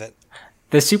parts of it.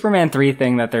 The Superman 3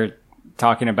 thing that they're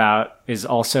talking about is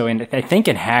also in, I think,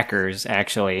 in Hackers,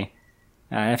 actually.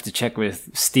 I have to check with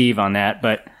Steve on that,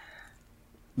 but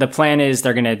the plan is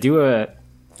they're going to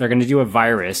do a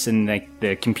virus in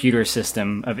the computer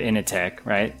system of Initech,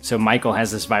 right? So Michael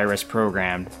has this virus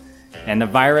programmed, and the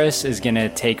virus is going to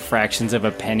take fractions of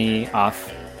a penny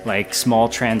off like small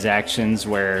transactions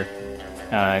where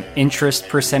interest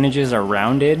percentages are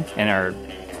rounded and are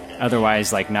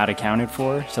otherwise like not accounted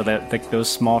for, so that like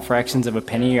those small fractions of a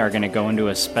penny are going to go into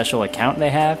a special account they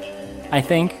have, I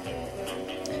think.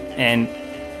 And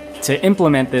to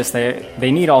implement this,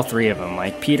 they need all three of them.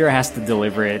 Like Peter has to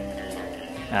deliver it.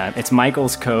 It's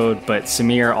Michael's code, but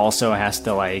Samir also has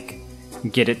to like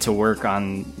get it to work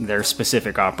on their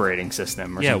specific operating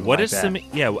system. Or something what like is that. Samir?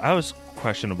 Yeah, I was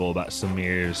questionable about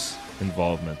Samir's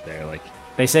involvement there. Like,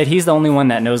 They said he's the only one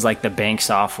that knows like the bank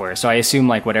software, so I assume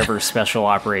like whatever special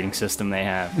operating system they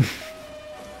have.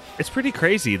 it's pretty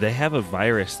crazy. They have a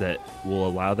virus that will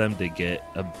allow them to get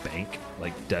a bank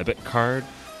like debit card,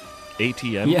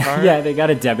 ATM card. Yeah, they got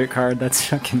a debit card. That's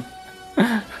fucking.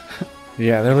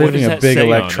 Yeah, they're What leaving does a that big say on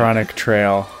it? electronic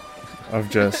trail of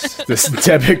just this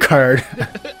debit card.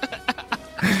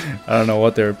 I don't know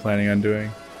what they were planning on doing.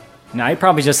 No, I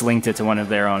probably just linked it to one of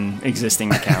their own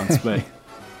existing accounts, but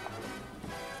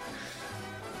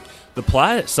The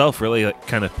plot itself really like,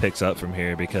 kind of picks up from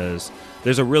here because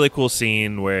there's a really cool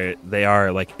scene where they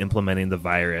are like implementing the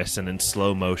virus, and in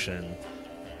slow motion,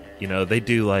 you know, they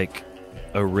do like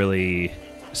a really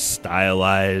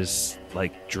stylized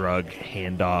like drug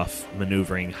handoff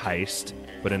maneuvering heist,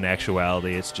 but in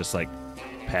actuality it's just like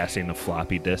passing a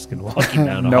floppy disk and walking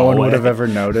down a No hallway. one would have ever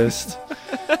noticed.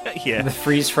 Yeah. The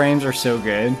freeze frames are so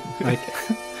good. Like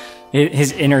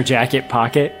his inner jacket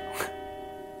pocket.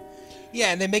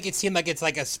 Yeah, and they make it seem like it's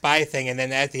like a spy thing, and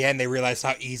then at the end they realize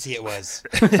how easy it was.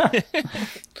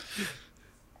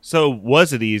 So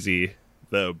was it easy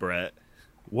though, Brett?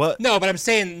 What? No, but I'm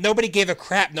saying nobody gave a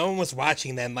crap. No one was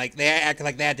watching them. Like they acted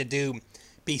like they had to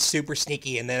be super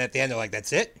sneaky, and then at the end they're like,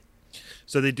 "That's it."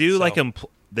 So they do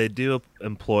they do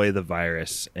employ the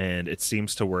virus, and it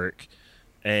seems to work.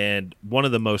 And one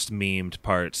of the most memed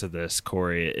parts of this,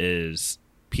 Corey, is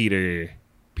Peter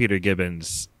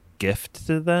Gibbons' gift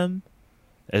to them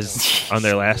as on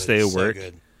their last day of work.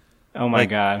 Oh my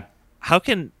god! How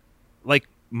can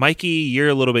Mikey? You're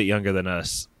a little bit younger than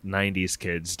us, '90s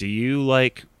kids. Do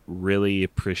you really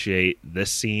appreciate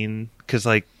this scene? Because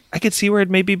I could see where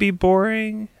it'd maybe be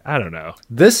boring. I don't know.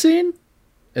 This scene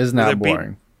is not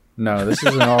boring. No, this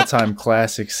is an all-time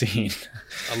classic scene.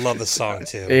 I love the song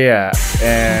too. Yeah,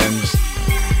 and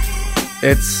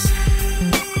it's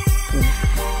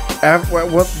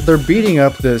they're beating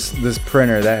up this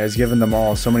printer that has given them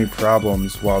all so many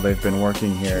problems while they've been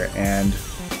working here, and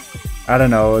I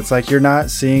don't know. It's like you're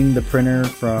not seeing the printer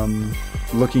from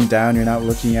looking down. You're not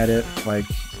looking at it like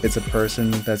it's a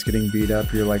person that's getting beat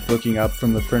up. You're looking up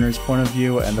from the printer's point of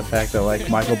view, and the fact that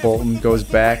Michael Bolton goes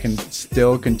back and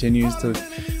still continues to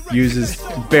use his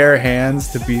bare hands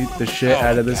to beat the shit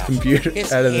out of this computer,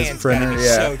 out of this printer.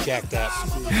 Yeah, so jacked up.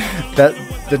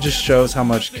 That just shows how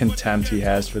much contempt he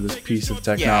has for this piece of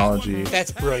technology. Yeah,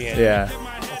 that's brilliant. Yeah,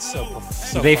 that's so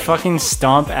they funny. fucking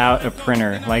stomp out a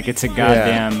printer like it's a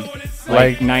goddamn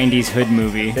 90s hood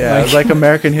movie. Yeah, it's like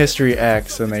American History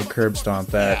X, and they curb stomp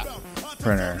that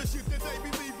printer.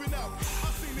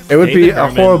 It would be a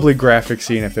horribly graphic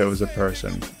scene if it was a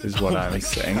person, is what I was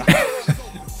saying.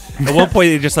 At one point,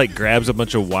 he just grabs a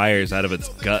bunch of wires out of its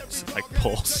guts,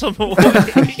 pulls them away.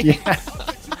 Yeah.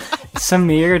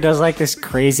 Samir does this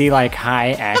crazy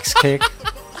high axe kick.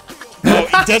 Oh,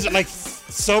 he does it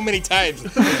so many times.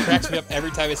 It cracks me up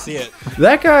every time I see it.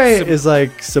 That guy is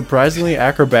surprisingly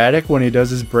acrobatic when he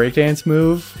does his breakdance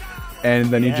move,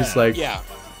 and then he just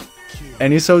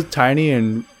and he's so tiny,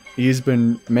 and he's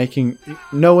been making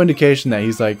no indication that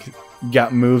he's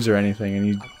got moves or anything, and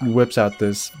he whips out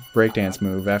this breakdance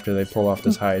move after they pull off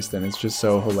this heist, and it's just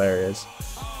so hilarious.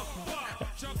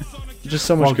 Just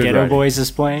so much While good Ghetto writing. Boys is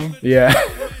playing. Yeah.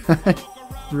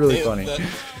 Really funny.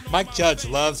 Mike Judge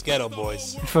loves Ghetto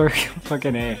Boys. For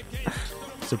fucking A.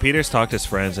 So Peter's talked his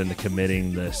friends into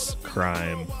committing this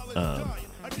crime.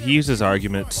 He uses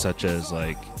arguments such as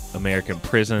American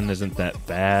prison isn't that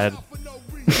bad.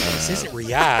 This isn't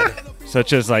Riyadh.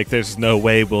 Such as there's no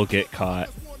way we'll get caught.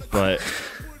 But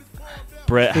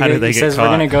Brett, how do they he get says caught? we're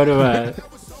gonna go to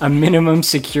a minimum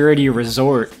security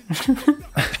resort.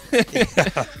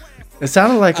 It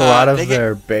sounded like a lot of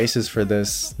their basis for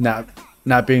this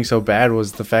not being so bad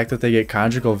was the fact that they get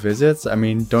conjugal visits. I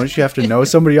mean, don't you have to know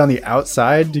somebody on the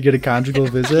outside to get a conjugal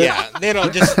visit? Yeah, they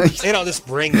don't just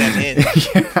bring them in.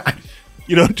 Yeah.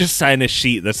 You don't just sign a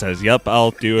sheet that says, "Yep,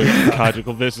 I'll do a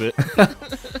conjugal visit."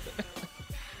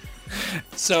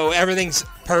 So everything's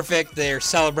perfect. They're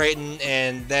celebrating,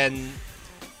 and then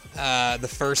the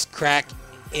first crack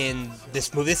in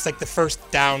this movie, this is the first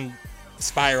down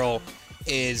spiral,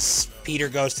 is Peter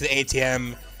goes to the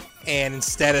ATM, and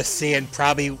instead of seeing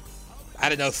probably, I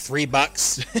don't know,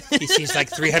 $3, he sees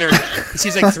 $300. He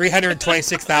sees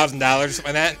 $326,000,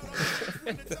 something like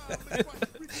that.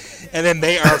 And then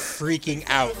they are freaking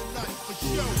out.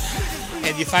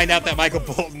 And you find out that Michael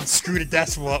Bolton screwed a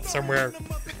decimal up somewhere.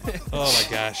 Oh my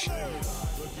gosh.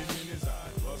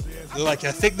 They're I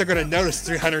think they're gonna notice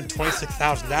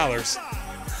 $326,000.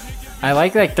 I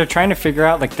like they're trying to figure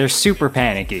out they're super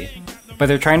panicky, but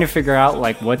they're trying to figure out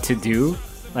what to do.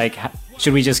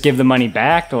 Should we just give the money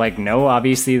back? They're no,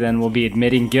 obviously then we'll be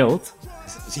admitting guilt.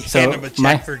 So hand them a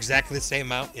check for exactly the same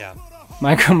amount. Yeah.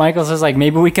 Michael says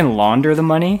maybe we can launder the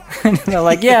money. And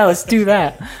they're yeah, let's do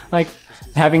that.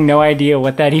 Having no idea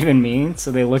what that even means,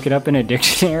 so they look it up in a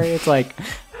dictionary. It's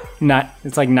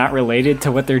not related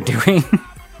to what they're doing.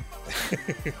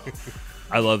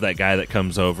 I love that guy that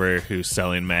comes over who's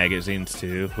selling magazines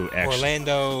too. Who actually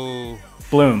Orlando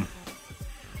Bloom.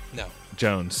 No.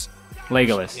 Jones.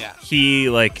 Legolas. Yeah. He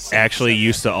actually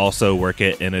used to also work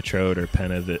at Inatrode or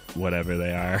whatever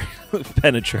they are,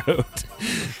 Penetrode.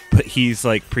 But he's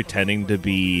pretending to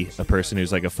be a person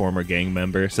who's a former gang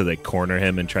member, so they corner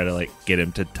him and try to get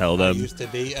him to tell them. I used to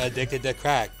be addicted to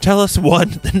crack. Tell us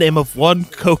the name of one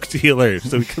coke dealer,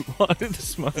 so we can launder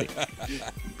this money.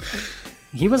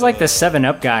 He was the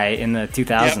 7-Up guy in the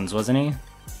 2000s, wasn't he?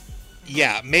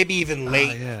 Yeah, maybe even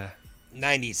late. Yeah.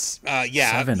 90s.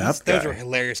 Yeah, 7-Up those guy. were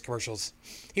hilarious commercials.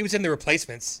 He was in The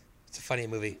Replacements. It's a funny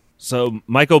movie. So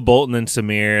Michael Bolton and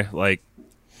Samir, like,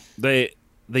 they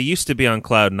used to be on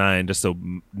cloud nine just a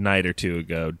night or two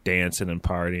ago, dancing and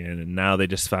partying, and now they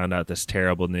just found out this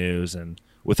terrible news. And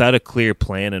without a clear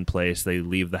plan in place, they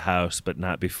leave the house, but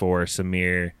not before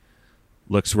Samir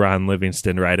looks Ron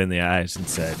Livingston right in the eyes and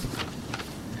said,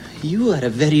 You are a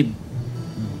very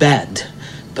bad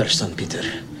person, Peter.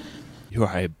 "You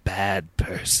are a bad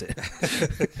person."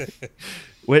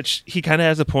 Which he kind of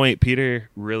has a point. Peter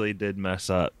really did mess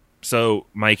up. So,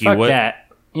 Mikey, Fuck what?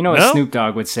 that. You know what No? Snoop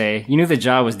Dogg would say? You knew the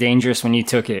job was dangerous when you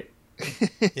took it.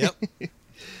 Yep.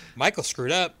 Michael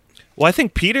screwed up. Well, I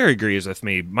think Peter agrees with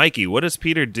me. Mikey, what does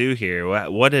Peter do here?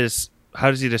 How does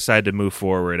he decide to move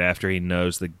forward after he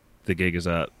knows the gig is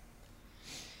up?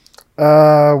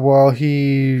 Well,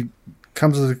 he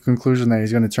comes to the conclusion that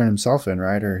he's going to turn himself in,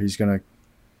 right? Or he's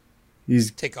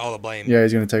Take all the blame. yeah,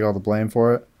 he's going to take all the blame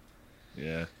for it.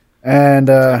 Yeah. And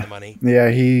the money. yeah,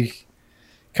 he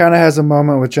kind of has a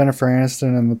moment with Jennifer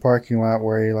Aniston in the parking lot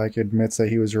where he like admits that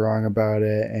he was wrong about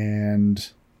it and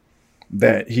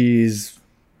that he's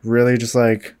really just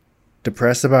like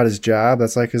depressed about his job.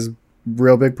 That's like his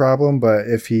real big problem. But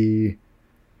if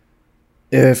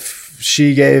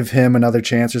she gave him another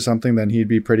chance or something, then he'd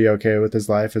be pretty okay with his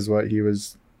life, is what he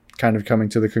was kind of coming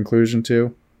to the conclusion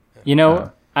to. You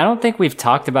know, I don't think we've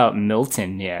talked about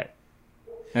Milton yet.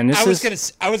 And this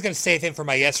I was gonna save him for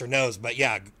my yes or no's, but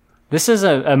yeah. This is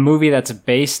a movie that's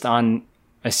based on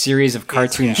a series of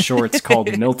cartoon shorts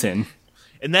called Milton.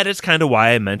 And that is kind of why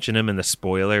I mentioned him in the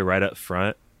spoiler right up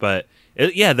front. But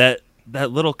that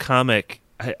little comic,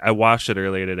 I watched it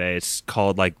earlier today. It's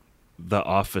called like The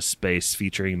Office Space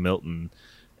featuring Milton.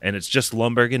 And it's just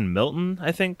Lumbergh and Milton,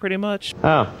 I think, pretty much.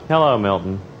 Oh, hello,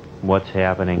 Milton. What's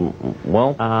happening?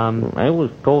 Well, I was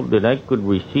told that I could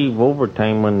receive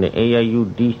overtime on the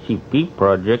AIU DCP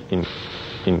project and...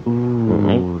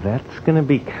 Ooh, that's gonna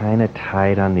be kind of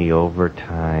tight on the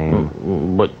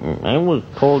overtime. But I was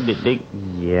told that they...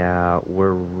 Yeah,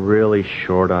 we're really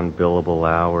short on billable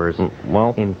hours.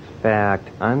 Well, in fact,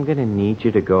 I'm gonna need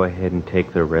you to go ahead and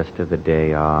take the rest of the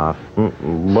day off.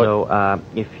 So,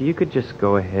 if you could just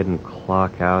go ahead and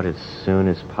clock out as soon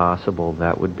as possible,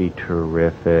 that would be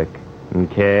terrific.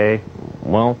 Okay?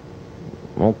 Well,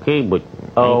 okay, but...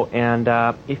 Oh, and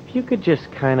if you could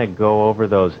just kind of go over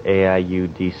those AIU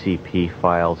DCP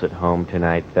files at home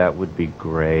tonight, that would be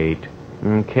great.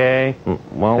 Okay?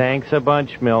 Well, thanks a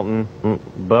bunch, Milton.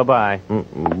 Bye-bye.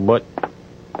 But...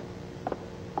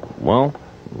 Well,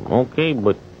 okay,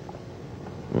 but...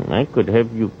 I could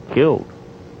have you killed.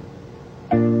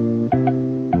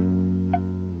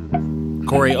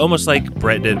 Corey, almost like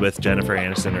Brett did with Jennifer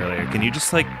Aniston earlier, can you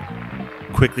just like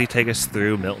quickly take us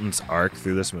through Milton's arc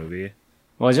through this movie?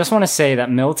 Well, I just want to say that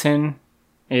Milton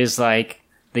is like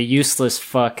the useless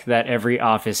fuck that every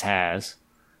office has.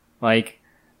 Like,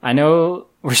 I know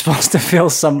we're supposed to feel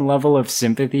some level of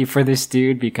sympathy for this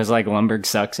dude because like Lumbergh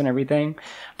sucks and everything,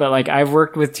 but like I've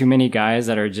worked with too many guys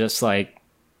that are just like...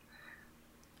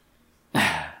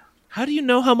 How do you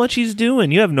know how much he's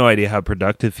doing? You have no idea how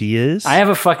productive he is. I have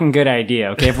a fucking good idea,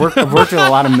 okay? I've worked with a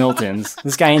lot of Miltons.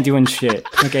 This guy ain't doing shit,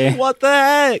 okay? What the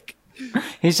heck?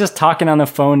 He's just talking on the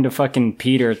phone to fucking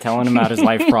Peter, telling him about his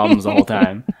life problems the whole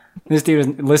time. This dude is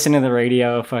listening to the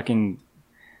radio, fucking...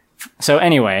 So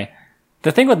anyway,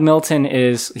 the thing with Milton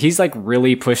is he's like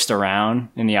really pushed around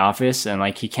in the office and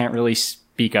like he can't really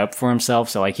speak up for himself.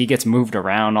 So like he gets moved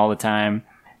around all the time.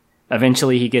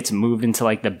 Eventually he gets moved into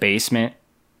like the basement.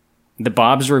 The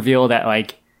Bobs reveal that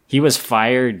like he was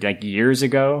fired like years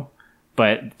ago,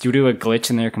 but due to a glitch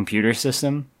in their computer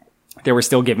system, they were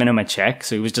still giving him a check.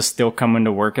 So he was just still coming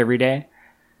to work every day.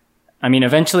 I mean,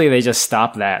 eventually they just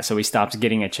stopped that. So he stops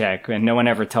getting a check and no one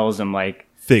ever tells him like,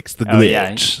 fix the glitch. Oh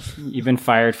yeah, you've been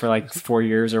fired for like 4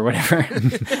 years or whatever.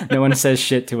 No one says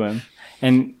shit to him.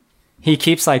 And he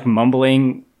keeps like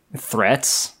mumbling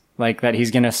threats like that he's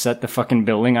going to set the fucking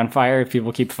building on fire if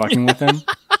people keep fucking with him.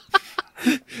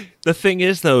 The thing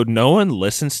is, though, no one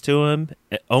listens to him,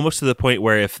 almost to the point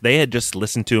where if they had just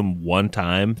listened to him one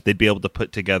time, they'd be able to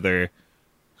put together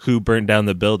who burned down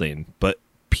the building. But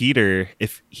Peter,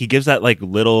 if he gives that like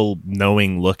little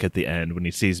knowing look at the end when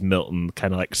he sees Milton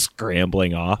kind of like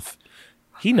scrambling off,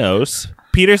 he knows.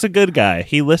 Peter's a good guy.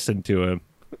 He listened to him,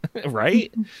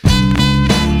 right?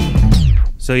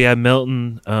 So yeah,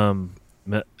 Milton,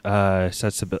 I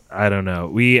don't know.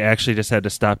 We actually just had to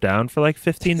stop down for like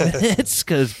 15 minutes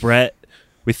because Brett,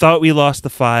 we thought we lost the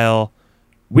file.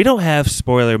 We don't have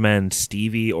spoiler men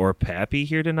Stevie or Pappy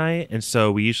here tonight, and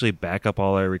so we usually back up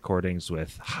all our recordings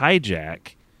with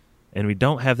Hijack, and we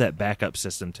don't have that backup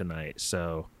system tonight.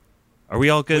 So, are we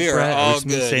all good, We are Brett? all we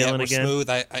smooth good. sailing We're again? smooth.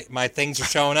 My things are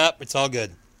showing up. It's all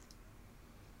good.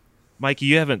 Mikey,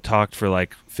 you haven't talked for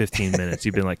like 15 minutes.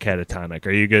 You've been like catatonic.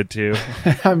 Are you good too?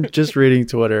 I'm just reading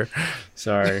Twitter.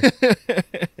 Sorry.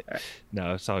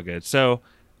 No, it's all good. So,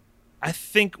 I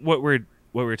think what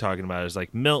we're talking about is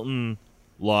like Milton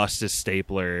lost his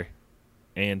stapler,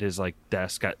 and his like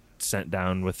desk got sent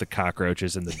down with the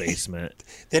cockroaches in the basement.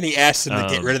 Then he asked him to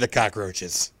get rid of the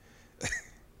cockroaches.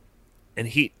 And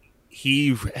he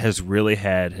has really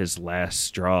had his last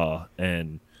straw.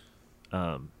 And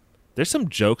there's some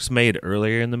jokes made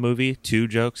earlier in the movie, 2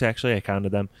 jokes actually, I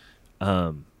counted them,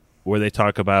 where they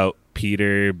talk about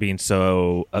Peter being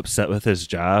so upset with his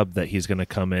job that he's going to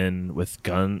come in with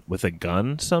a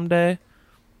gun someday.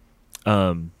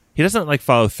 He doesn't like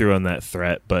follow through on that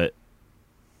threat, but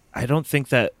I don't think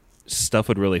that stuff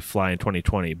would really fly in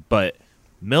 2020. But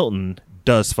Milton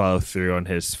does follow through on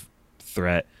his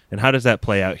threat. And how does that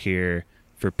play out here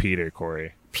for Peter,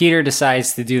 Corey? Peter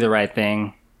decides to do the right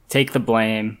thing, take the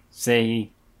blame, say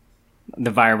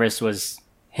the virus was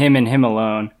him and him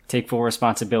alone, take full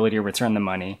responsibility, return the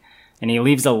money. And he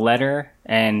leaves a letter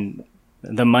and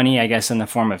the money, I guess in the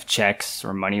form of checks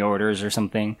or money orders or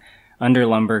something, under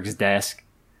Lumbergh's desk.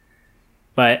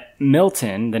 But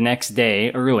Milton, the next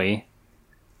day, early,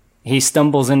 he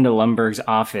stumbles into Lumbergh's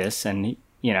office and,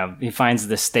 he finds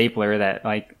the stapler that,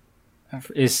 like,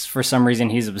 is for some reason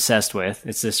he's obsessed with.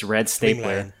 It's this red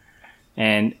stapler.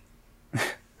 And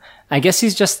I guess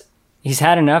he's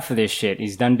had enough of this shit.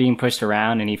 He's done being pushed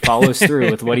around and he follows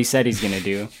through with what he said he's going to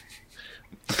do.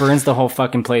 Burns the whole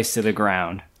fucking place to the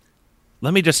ground.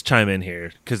 Let me just chime in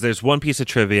here, because there's one piece of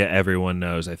trivia everyone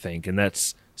knows, I think, and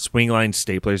that's Swingline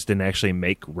staplers didn't actually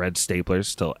make red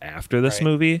staplers till after this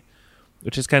movie,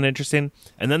 which is kind of interesting.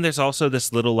 And then there's also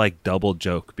this little like double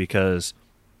joke, because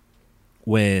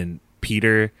when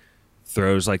Peter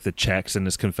throws like the checks in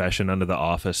his confession under the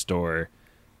office door,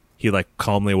 he like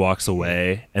calmly walks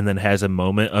away and then has a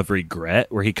moment of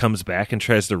regret where he comes back and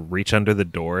tries to reach under the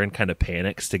door and kind of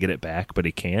panics to get it back, but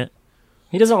he can't.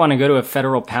 He doesn't want to go to a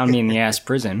federal pound me in the ass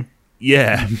prison.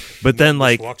 Yeah, but then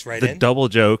like the in. double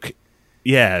joke,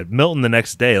 yeah, Milton the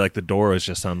next day, like the door was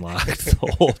just unlocked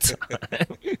the whole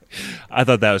time. I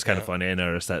thought that was kind of funny. I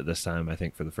noticed that this time, I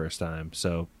think for the first time.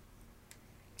 So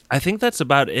I think that's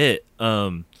about it.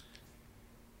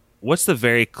 What's the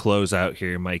very close out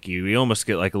here, Mikey? We almost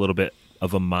get like a little bit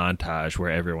of a montage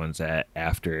where everyone's at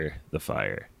after the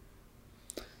fire.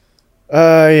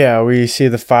 Yeah, we see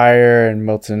the fire and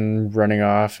Milton running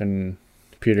off and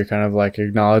Peter kind of like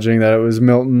acknowledging that it was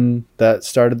Milton that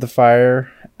started the fire.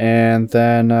 And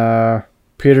then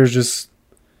Peter's just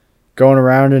going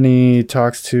around and he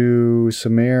talks to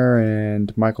Samir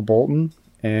and Michael Bolton.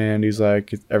 And he's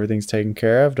like, everything's taken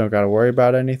care of. Don't got to worry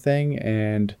about anything.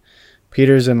 And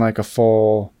Peter's in like a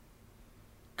full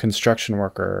construction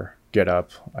worker get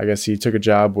up. I guess he took a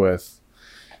job with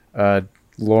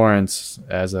Lawrence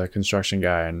as a construction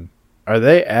guy. And are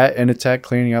they at Initech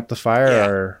cleaning up the fire?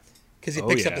 Or because he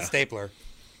picks up the stapler.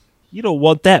 You don't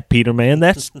want that, Peter, man.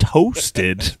 That's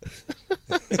toasted.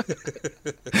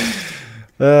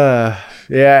 Yeah,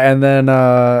 and then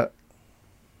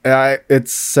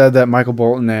it's said that Michael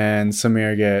Bolton and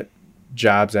Samir get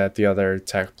jobs at the other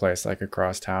tech place, like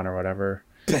across town or whatever.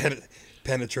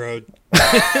 Penetrode.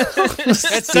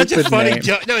 That's such a funny name.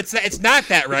 joke. No, it's not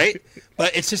that, right?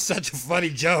 But it's just such a funny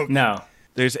joke. No.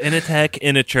 There's Initech,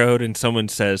 Inatrode, and someone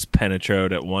says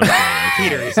Penetrode at one point.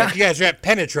 Peter, he's like, you guys are at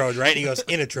Penetrode, right? And he goes,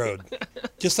 Inatrode.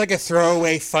 Just like a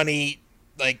throwaway, funny,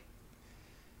 like,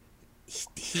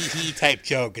 he type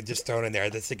joke and just thrown in there. I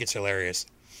think it's hilarious.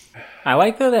 I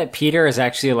like, though, that Peter is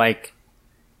actually, like,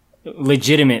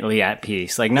 legitimately at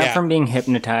peace. Like, not from being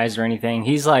hypnotized or anything.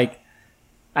 He's like,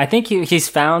 I think he's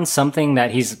found something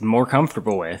that he's more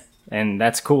comfortable with, and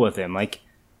that's cool with him. Like,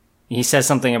 he says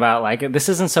something about, like, this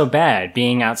isn't so bad,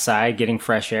 being outside, getting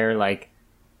fresh air, like,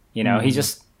 he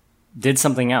just did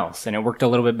something else, and it worked a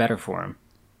little bit better for him.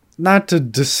 Not to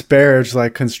disparage,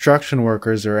 like, construction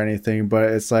workers or anything, but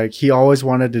it's like he always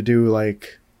wanted to do,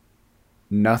 like,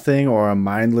 nothing or a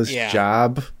mindless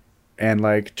job, and,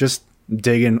 like,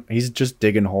 he's just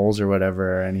digging holes or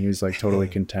whatever, and he was, like, totally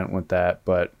content with that,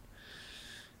 but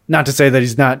not to say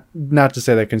that not to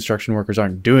say that construction workers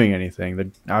aren't doing anything.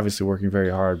 They're obviously working very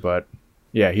hard, but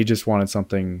yeah, he just wanted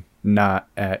something not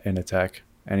at Initech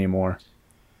anymore.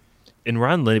 In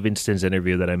Ron Livingston's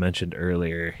interview that I mentioned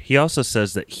earlier, he also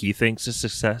says that he thinks the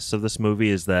success of this movie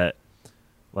is that,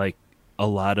 like, a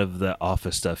lot of the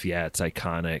office stuff, it's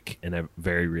iconic and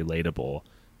very relatable,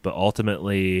 but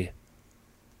ultimately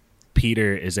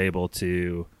Peter is able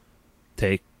to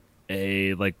take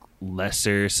a like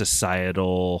lesser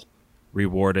societal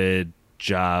rewarded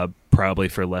job, probably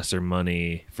for lesser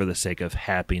money, for the sake of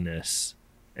happiness,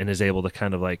 and is able to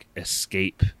kind of like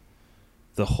escape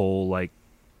the whole like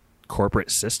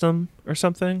corporate system or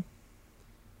something.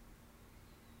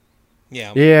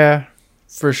 Yeah,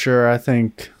 for sure. I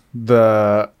think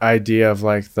the idea of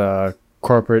like the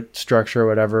corporate structure or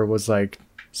whatever was like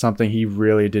something he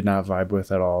really did not vibe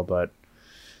with at all. But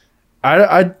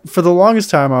I for the longest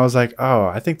time I was like, oh,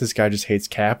 I think this guy just hates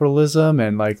capitalism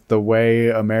and like the way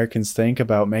Americans think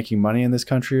about making money in this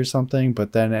country or something.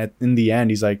 But then in the end,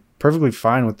 he's like perfectly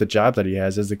fine with the job that he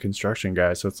has as a construction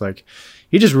guy. So it's like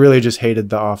he just really just hated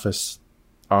the office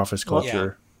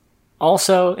culture.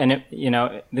 Also, and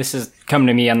it, this has come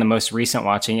to me on the most recent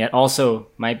watching. It also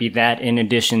might be that in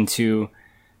addition to,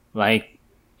 like,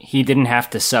 he didn't have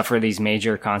to suffer these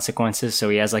major consequences, so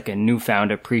he has like a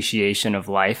newfound appreciation of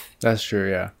life. That's true,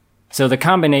 yeah. So the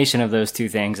combination of those two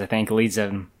things, I think, leads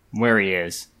him where he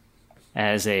is,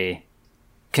 as a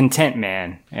content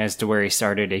man, as to where he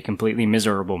started a completely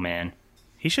miserable man.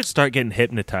 He should start getting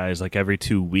hypnotized like every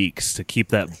 2 weeks to keep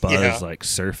that buzz like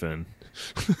surfing.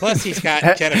 Plus, he's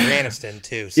got Jennifer Aniston,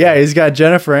 too. So. Yeah, he's got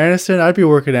Jennifer Aniston. I'd be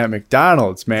working at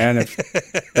McDonald's, man. If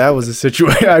that was a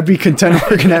situation, I'd be content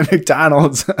working at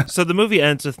McDonald's. So the movie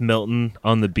ends with Milton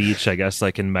on the beach, I guess,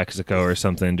 like in Mexico or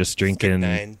something, just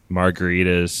drinking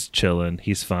margaritas, chilling.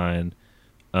 He's fine.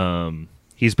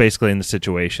 He's basically in the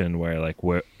situation where, like,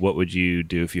 what would you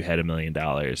do if you had $1 million?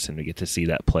 And we get to see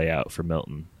that play out for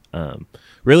Milton.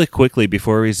 Really quickly,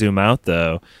 before we zoom out,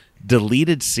 though,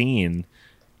 deleted scene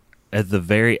at the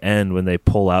very end when they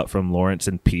pull out from Lawrence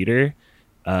and Peter,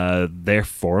 their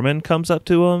foreman comes up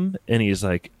to him and he's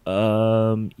like,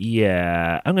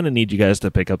 yeah, I'm going to need you guys to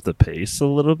pick up the pace a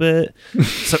little bit.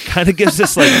 So it kind of gives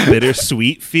this like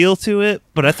bittersweet feel to it.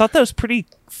 But I thought that was pretty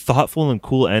thoughtful and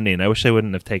cool ending. I wish I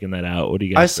wouldn't have taken that out. What do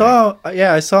you guys think?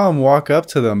 I saw him walk up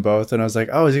to them both and I was like,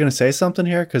 oh, is he going to say something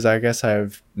here? Because I guess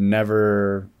I've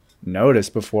never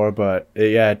noticed before. But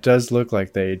it does look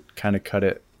like they kind of cut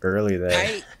it early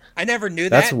there. I never knew that.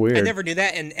 That's weird. I never knew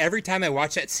that, and every time I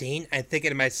watch that scene, I'm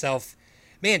thinking to myself,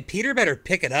 man, Peter better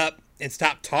pick it up and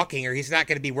stop talking, or he's not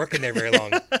going to be working there very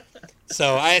long.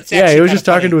 So he was just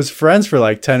talking to his friends for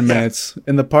like 10 minutes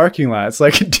in the parking lot. It's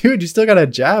like, dude, you still got a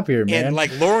job here, man. And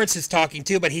like Lawrence is talking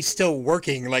too, but he's still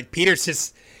working. Like Peter's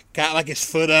just got like his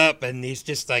foot up, and he's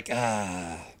just like,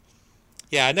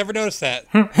 Yeah, I never noticed that.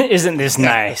 Isn't this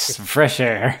nice? Fresh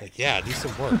air. Like, yeah, do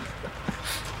some work.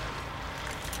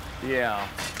 Yeah.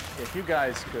 If you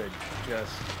guys could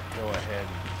just go ahead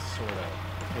and sort of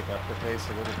pick up the pace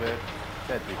a little bit,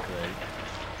 that'd be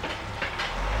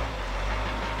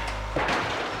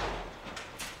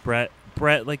great.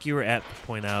 Brett, like you were apt to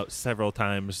point out several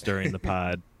times during the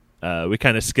pod, we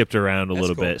kind of skipped around a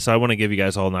little bit. So I want to give you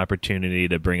guys all an opportunity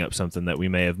to bring up something that we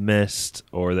may have missed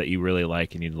or that you really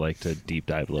like and you'd like to deep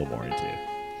dive a little more into.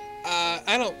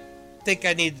 I don't think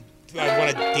I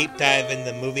want to deep dive in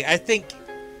the movie. I think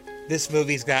this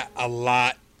movie's got a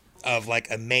lot of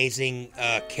like amazing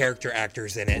character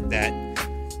actors in it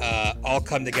that all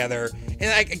come together. And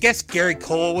I guess Gary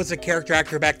Cole was a character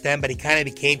actor back then, but he kind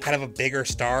of became kind of a bigger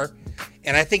star.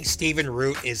 And I think Stephen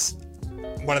Root is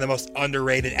one of the most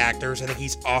underrated actors. I think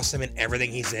he's awesome in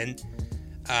everything he's in.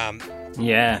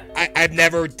 Yeah, I've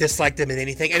never disliked him in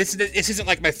anything. And this isn't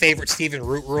like my favorite Stephen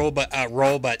Root role, but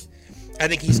I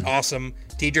think he's awesome.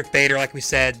 Diedrich Bader, like we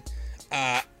said.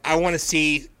 I want to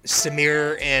see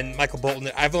Samir and Michael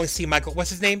Bolton. I've only seen Michael. What's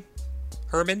his name?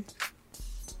 Herman?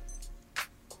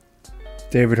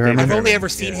 David Herman. I've only ever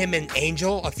seen him in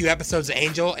Angel, a few episodes of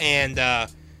Angel, and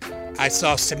I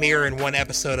saw Samir in one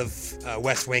episode of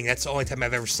West Wing. That's the only time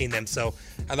I've ever seen them. So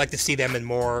I'd like to see them in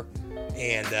more.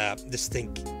 And just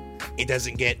think it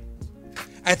doesn't get.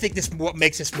 I think what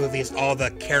makes this movie is all the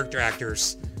character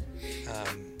actors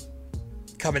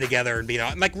coming together and being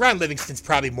like Ron Livingston's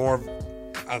probably more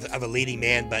of a leading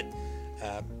man, but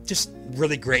just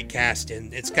really great cast,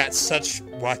 and it's got such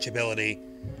watchability,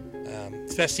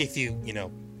 especially if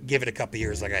you give it a couple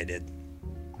years like I did.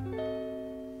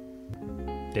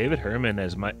 David Herman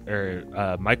as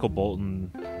Michael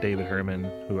Bolton, David Herman,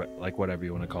 who like whatever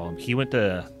you want to call him, he went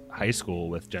to high school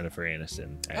with Jennifer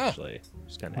Aniston. Actually,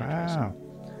 it's kind of interesting.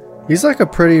 He's like a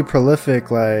pretty prolific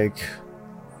like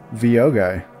VO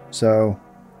guy, so.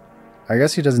 I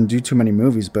guess he doesn't do too many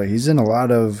movies, but he's in a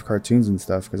lot of cartoons and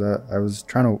stuff because I was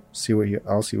trying to see what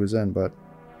else he was in, but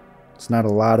it's not a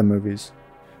lot of movies.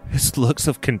 His looks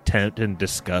of contempt and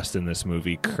disgust in this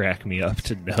movie crack me up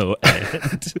to no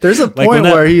end. There's a point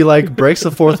where he like breaks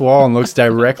the fourth wall and looks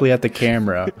directly at the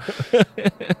camera.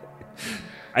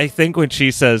 I think when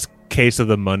she says Case of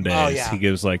the Mondays. Oh, yeah. He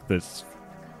gives like this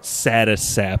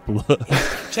saddest sap look.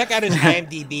 Check out his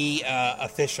IMDb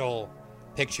official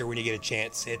picture when you get a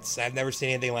chance. I've never seen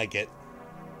anything like it.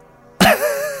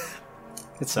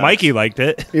 Mikey liked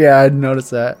it. Yeah, I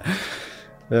noticed that.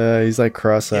 He's like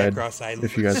cross-eyed. Yeah, cross-eyed.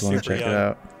 If you guys want to Super check it young.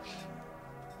 out.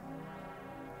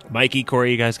 Mikey,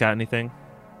 Corey, you guys got anything?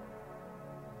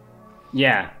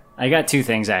 Yeah, I got two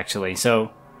things actually.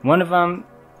 So one of them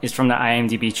is from the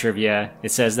IMDb trivia.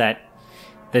 It says that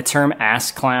the term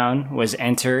ass clown was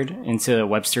entered into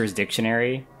Webster's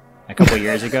dictionary a couple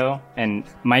years ago, and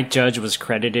Mike Judge was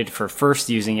credited for first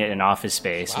using it in Office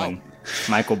Space when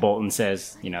Michael Bolton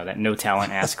says, that no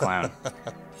talent ass clown.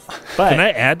 But Can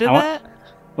I add to that?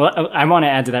 Well, I want to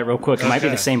add to that real quick. It might be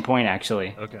Okay. the same point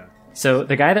actually. Okay. So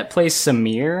the guy that plays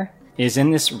Samir is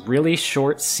in this really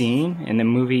short scene in the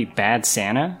movie Bad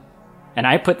Santa. And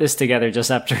I put this together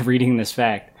just after reading this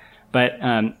fact. But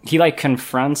he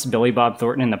confronts Billy Bob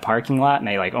Thornton in the parking lot and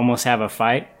they almost have a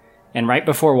fight. And right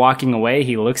before walking away,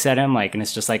 he looks at him and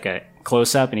it's just a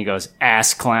close up and he goes,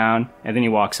 "Ass clown," and then he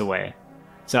walks away.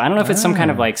 So I don't know if it's some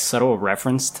kind of subtle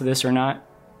reference to this or not.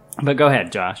 But go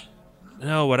ahead, Josh.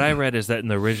 No, what I read is that in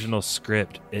the original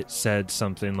script, it said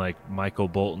something like Michael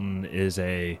Bolton is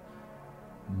a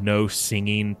no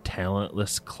singing,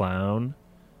 talentless clown.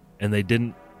 And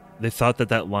they thought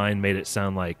that line made it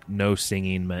sound like no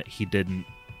singing meant he didn't,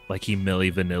 he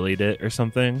Milli Vanilli'd it or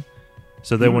something.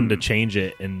 So they wanted to change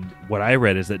it. And what I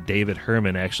read is that David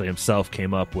Herman actually himself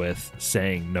came up with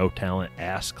saying no talent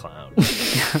ass clown.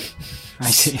 I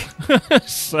see.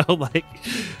 So,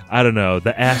 I don't know.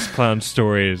 The ass clown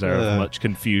stories are of much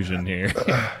confusion here.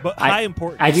 But high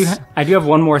importance. I do have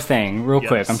one more thing, real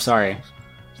quick. I'm sorry.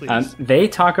 Please. They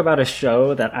talk about a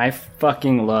show that I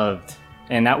fucking loved,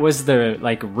 and that was the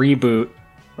reboot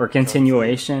or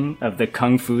continuation of the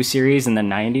Kung Fu series in the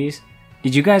 90s.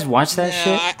 Did you guys watch that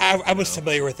shit? I was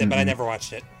familiar with it, but I never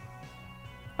watched it.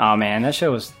 Oh man, that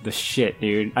show was the shit,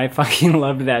 dude. I fucking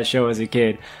loved that show as a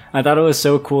kid. I thought it was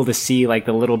so cool to see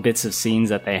the little bits of scenes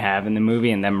that they have in the movie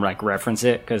and them reference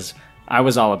it, because I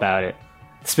was all about it.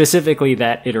 Specifically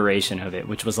that iteration of it,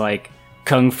 which was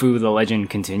Kung Fu The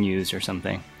Legend Continues or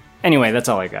something. Anyway, that's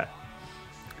all I got.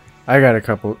 I got a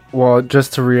couple. Well,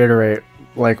 just to reiterate,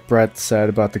 like Brett said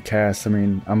about the cast, I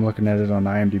mean, I'm looking at it on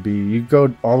IMDb. You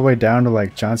go all the way down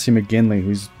to John C. McGinley,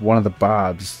 who's one of the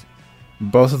Bobs.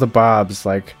 Both of the Bobs,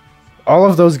 all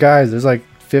of those guys, there's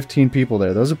 15 people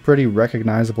there. Those are pretty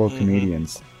recognizable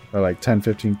comedians. Or 10,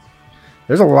 15.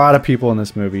 There's a lot of people in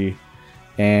this movie,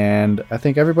 and I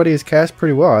think everybody is cast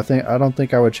pretty well. I don't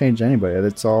think I would change anybody.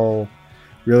 It's all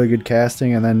really good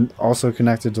casting, and then also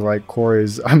connected to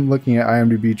Corey's. I'm looking at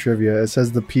IMDb trivia. It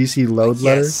says the PC load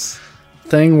letter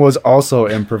thing was also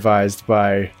improvised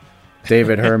by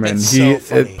David Herman.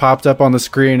 It popped up on the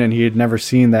screen, and he had never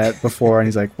seen that before, and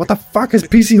he's like, "What the fuck is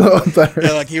PC load letter?"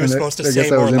 Yeah, he was supposed to say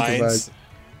more lines.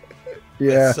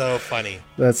 Yeah, that's so funny.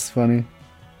 That's funny.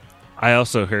 I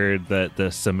also heard that the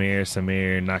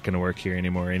Samir, not going to work here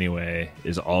anymore anyway,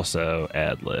 is also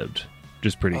ad-libbed.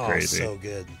 Just pretty crazy. So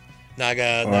good. Not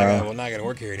gonna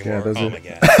work here anymore. Yeah, my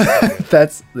god.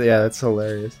 That's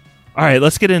hilarious. All right,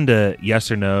 let's get into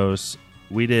yes or no's.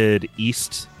 We did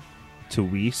east to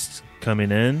west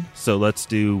coming in, so let's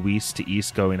do west to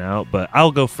east going out. But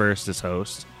I'll go first as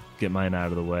host. Get mine out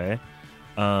of the way.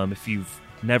 If you've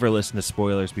never listened to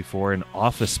spoilers before, in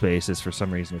Office Spaces, for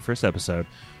some reason, the first episode,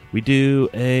 we do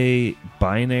a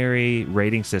binary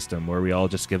rating system where we all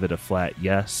just give it a flat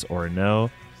yes or no.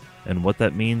 And what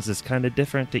that means is kind of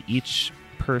different to each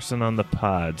person on the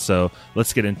pod. So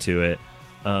let's get into it.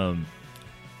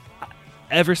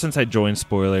 Ever since I joined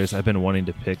Spoilers, I've been wanting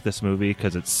to pick this movie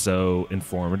because it's so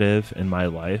informative in my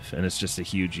life, and it's just a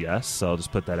huge yes. So I'll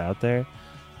just put that out there.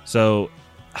 So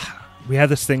we have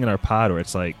this thing in our pod where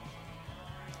it's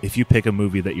if you pick a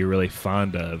movie that you're really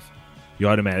fond of, you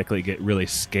automatically get really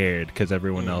scared because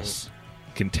everyone else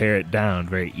can tear it down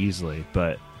very easily.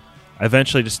 But I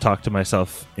eventually just talked to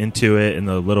myself into it, and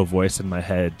the little voice in my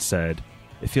head said,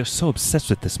 "If you're so obsessed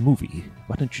with this movie,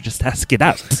 why don't you just ask it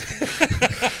out?"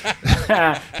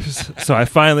 So I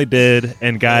finally did,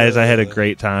 and guys, I had a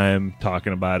great time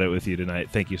talking about it with you tonight.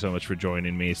 Thank you so much for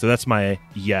joining me. So that's my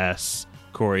yes.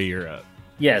 Corey, you're up.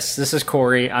 Yes, this is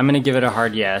Corey. I'm going to give it a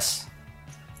hard yes.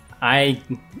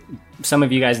 Some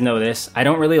of you guys know this. I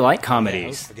don't really like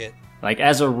comedies.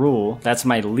 As a rule, that's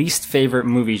my least favorite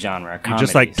movie genre. You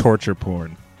just like torture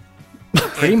porn.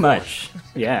 Pretty much,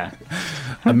 yeah.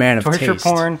 A man of torture taste.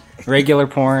 porn, regular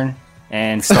porn,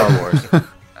 and Star Wars.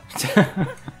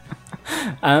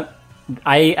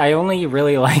 I only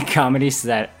really like comedies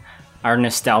that are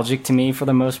nostalgic to me for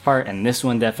the most part, and this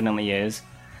one definitely is.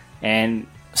 and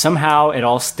somehow it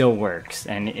all still works,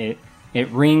 and it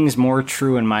rings more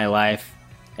true in my life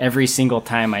every single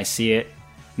time I see it.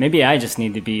 Maybe I just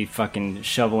need to be fucking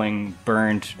shoveling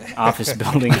burned office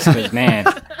buildings, because man,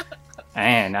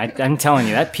 I'm telling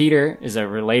you, that Peter is a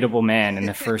relatable man in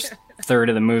the first third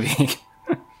of the movie.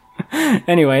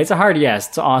 Anyway, it's a hard yes.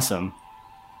 It's awesome.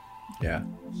 Yeah.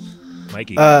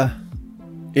 Mikey.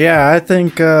 Yeah, I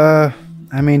think,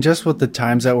 just with the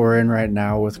times that we're in right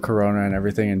now with Corona and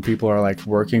everything, and people are like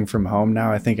working from home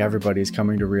now, I think everybody's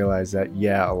coming to realize that,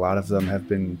 yeah, a lot of them have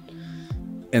been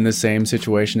in the same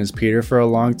situation as Peter for a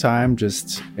long time,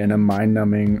 just in a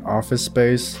mind-numbing office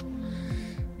space.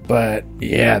 But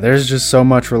yeah, there's just so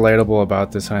much relatable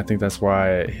about this, and I think that's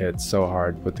why it hits so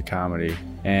hard with the comedy.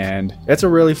 And it's a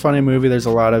really funny movie. There's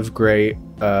a lot of great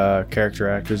character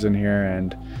actors in here,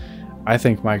 and I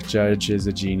think Mike Judge is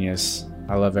a genius.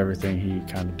 I love everything he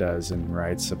kind of does and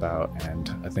writes about,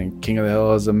 and I think King of the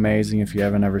Hill is amazing if you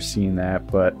haven't ever seen that.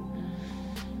 But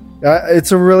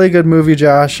it's a really good movie,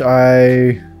 Josh.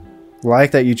 I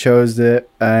like that you chose it,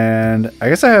 and I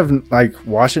guess I haven't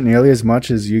watched it nearly as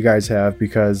much as you guys have,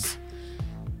 because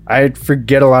I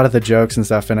forget a lot of the jokes and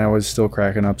stuff, and I was still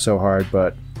cracking up so hard.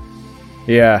 But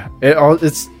yeah,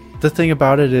 it's the thing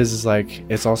about it is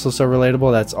it's also so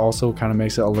relatable. That's also kind of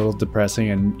makes it a little depressing,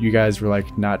 and you guys were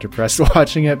not depressed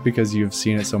watching it because you've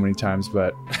seen it so many times,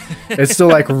 but it's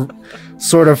still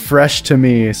sort of fresh to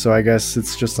me. So I guess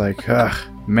it's just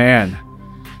man,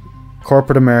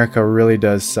 corporate America really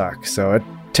does suck. So it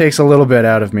takes a little bit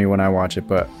out of me when I watch it,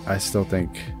 but I still think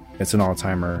it's an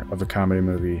all-timer of a comedy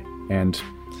movie. And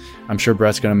I'm sure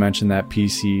Brett's going to mention that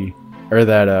PC or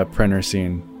that printer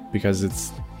scene, because it's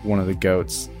one of the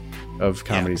goats of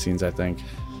comedy scenes, I think.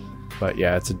 But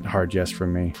yeah, it's a hard yes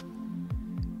from me.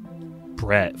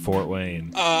 Brett, Fort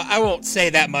Wayne. I won't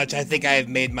say that much. I think I have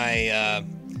made my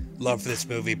love for this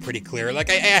movie pretty clear. I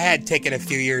had taken a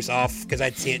few years off because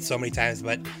I'd seen it so many times,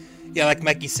 but yeah, like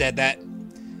Mikey said, that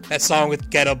song with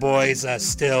Ghetto Boys,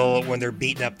 still when they're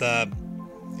beating up the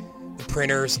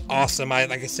printers, awesome.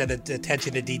 Like I said, the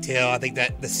attention to detail. I think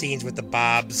that the scenes with the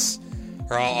Bobs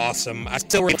are all awesome. I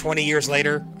still 20 years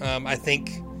later. I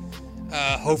think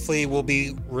hopefully will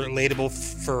be relatable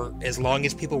for as long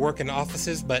as people work in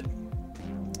offices, but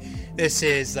this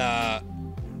is a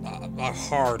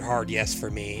hard yes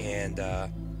for me. And I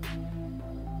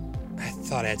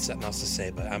thought I had something else to say,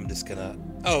 but I'm just gonna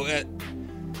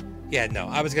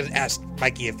I was gonna ask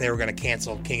Mikey if they were gonna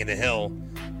cancel King of the Hill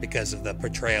because of the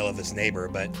portrayal of his neighbor,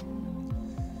 but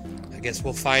I guess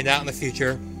we'll find out in the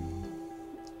future.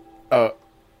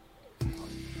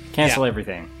 Cancel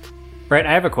everything. Brett,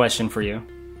 I have a question for you.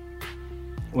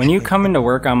 When you come into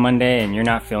work on Monday and you're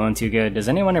not feeling too good, does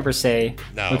anyone ever say,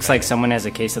 looks like someone has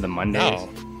a case of the Mondays?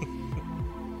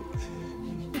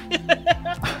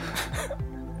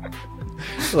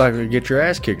 No. Get your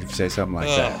ass kicked if you say something like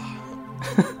that.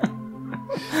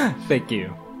 Thank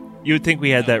you. You would think we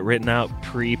had that written out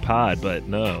pre-pod, but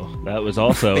no. That was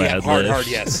also ad-lib. Hard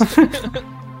yes. It's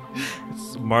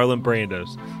Marlon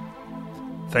Brandos.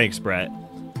 Thanks, Brett.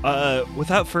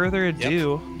 Without further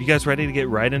ado, you guys ready to get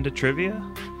right into trivia?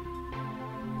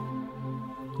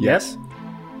 Yes.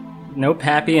 No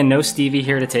Pappy and no Stevie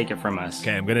here to take it from us.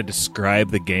 Okay, I'm going to describe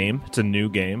the game. It's a new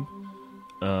game.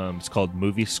 It's called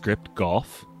Movie Script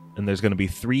Golf, and there's going to be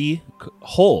 3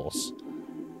 holes.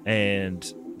 And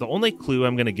the only clue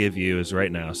I'm going to give you is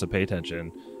right now, so pay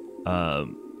attention.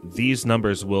 These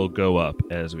numbers will go up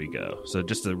as we go. So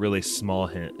just a really small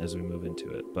hint as we move into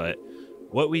it. But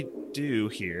what we do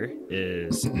here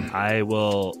is I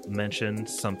will mention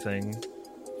something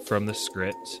from the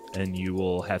script, and you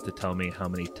will have to tell me how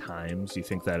many times you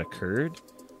think that occurred.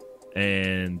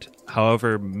 And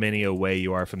however many away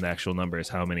you are from the actual number is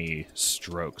how many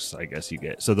strokes, I guess, you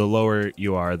get. So the lower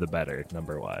you are, the better,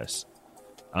 number-wise.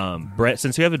 Brett,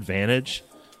 since you have advantage,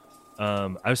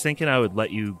 I was thinking I would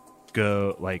let you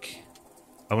go,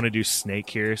 I want to do snake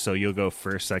here, so you'll go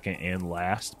first, second, and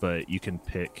last, but you can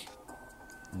pick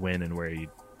when and where you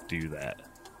do that.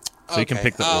 So you can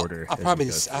pick the order. I'll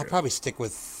probably stick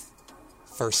with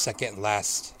first, second, and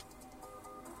last.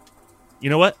 You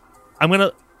know what? I'm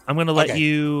gonna let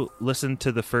you listen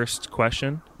to the first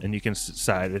question, and you can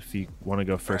decide if you want to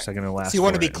go first, second, and last. So you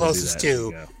want to be closest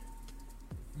to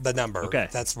the number. Okay.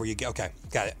 That's where you get. Okay,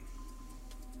 got it.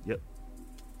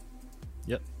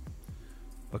 Yep.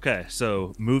 Okay,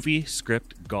 so movie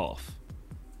script golf.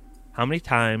 How many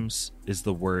times is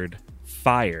the word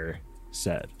fire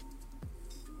said?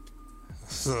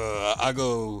 I'll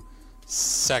go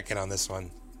second on this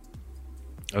one.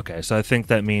 Okay, so I think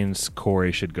that means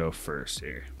Corey should go first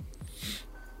here.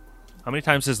 How many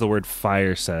times is the word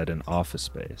fire said in Office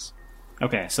Space?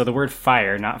 Okay, so the word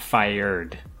fire, not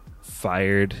fired.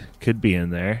 Fired could be in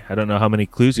there. I don't know how many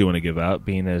clues you want to give out,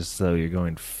 being as though you're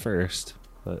going first.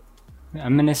 But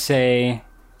I'm going to say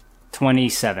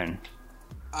 27.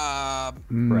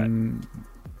 Brett.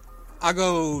 I'll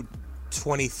go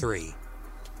 23.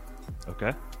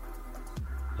 Okay.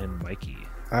 And Mikey.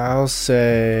 I'll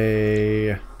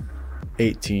say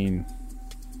 18.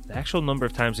 The actual number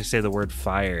of times they say the word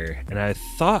fire, and I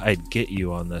thought I'd get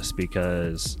you on this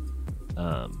because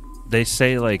they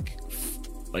say like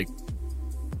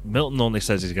Milton only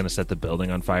says he's going to set the building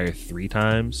on fire 3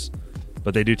 times,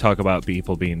 but they do talk about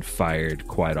people being fired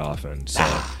quite often. So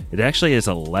it actually is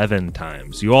 11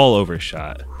 times. You all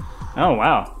overshot. Oh,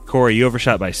 wow. Corey, you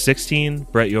overshot by 16.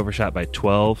 Brett, you overshot by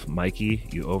 12. Mikey,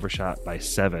 you overshot by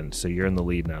 7. So you're in the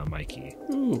lead now, Mikey.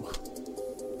 Ooh.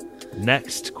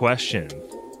 Next question.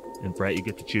 And Brett, you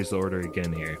get to choose the order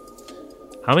again here.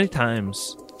 How many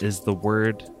times is the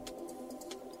word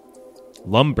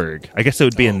Lumberg? I guess it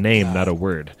would be a name, not a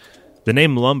word. The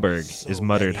name Lumberg is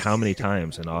muttered how many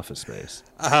times in Office Space?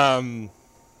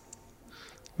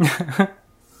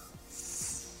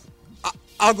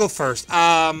 I'll go first.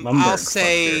 I'll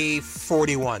say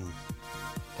 41.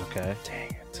 Okay. Dang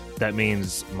it. That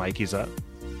means Mikey's up.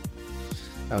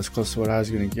 That was close to what I was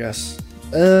going to guess.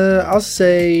 I'll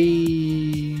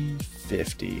say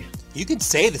 50. You could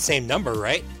say the same number,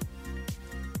 right?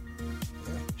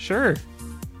 Sure.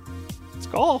 It's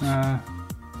golf.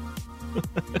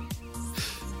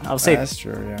 I'll say that's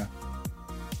true, yeah.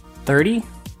 30?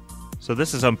 So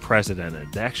this is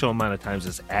unprecedented. The actual amount of times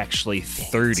is actually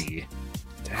 30.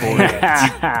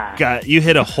 You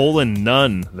hit a hole in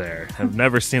none there. I've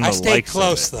never seen the I stayed likes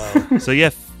close, of it. though. So you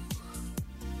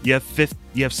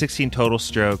have 16 total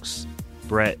strokes.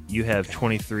 Brett, you have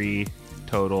 23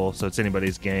 total, so it's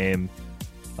anybody's game.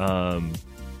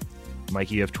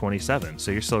 Mikey, you have 27,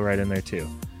 so you're still right in there too.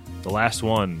 The last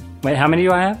one. Wait, how many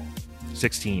do I have?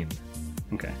 16.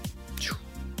 Okay.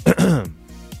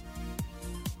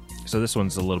 So this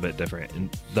one's a little bit different. In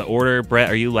the order, Brett,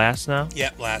 are you last now?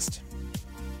 Yep, last.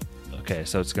 Okay,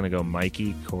 so it's going to go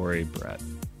Mikey, Corey, Brett.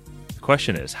 The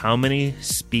question is, how many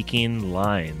speaking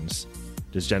lines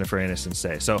does Jennifer Aniston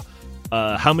say? So,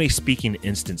 how many speaking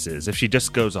instances? If she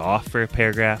just goes off for a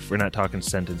paragraph, we're not talking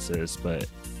sentences, but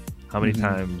how many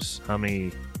times, how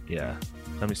many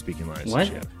speaking lines does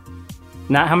she have?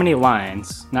 Not how many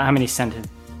lines, not how many sentences.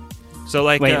 So,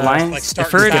 like, lines? Like start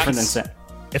if her, and different than stops.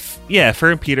 if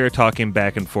her and Peter are talking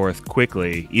back and forth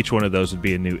quickly, each one of those would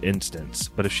be a new instance.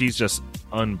 But if she's just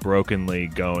unbrokenly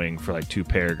going for like 2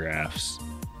 paragraphs,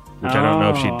 which I don't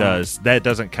know if she does, that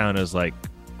doesn't count as like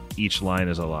each line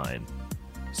is a line.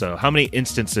 So how many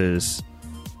instances?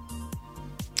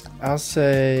 I'll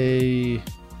say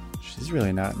she's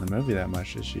really not in the movie that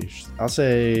much, is she? I'll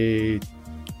say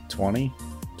 20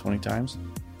 times.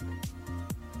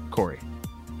 Corey.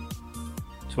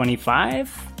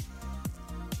 25?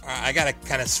 I gotta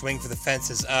kind of swing for the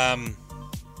fences.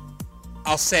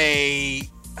 I'll say,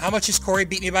 how much is Corey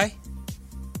beat me by?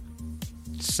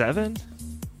 7?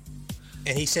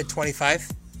 And he said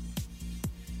 25?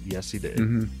 Yes, he did.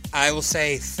 Mm-hmm. I will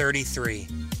say 33.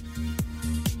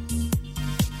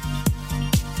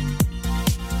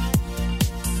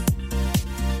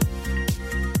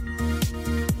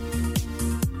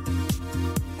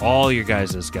 All your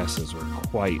guys' guesses were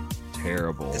quite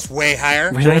terrible. It's way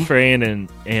higher. Really? Jennifer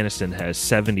Aniston has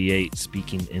 78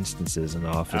 speaking instances in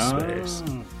Office Space.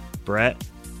 Brett,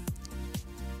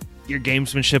 your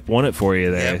gamesmanship won it for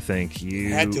you there, Yep. I think.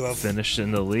 You Had to have. finished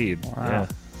in the lead. Wow.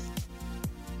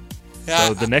 Yeah,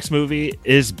 So the next movie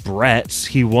is Brett's.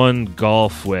 He won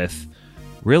golf with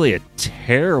really a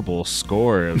terrible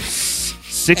score of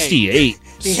 68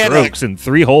 he had strokes in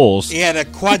 3 holes. he had a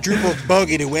quadruple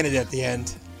bogey to win it at the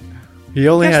end. He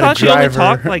only I had a thought you only driver.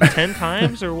 talked like 10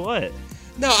 times or what?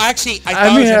 No, actually, I I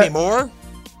thought mean, it was I- anymore.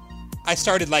 I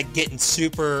started like getting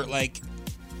super like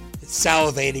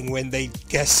salivating when they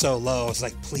guessed so low. I was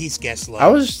like, please guess low. I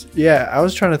was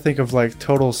trying to think of like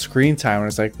total screen time, and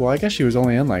it's like, well, I guess she was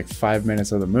only in like 5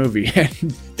 minutes of the movie.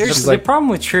 There's The problem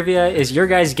with trivia is your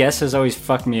guys' guesses always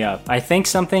fuck me up. I think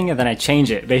something and then I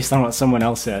change it based on what someone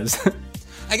else says.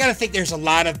 I gotta think there's a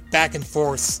lot of back and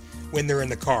forth when they're in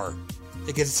the car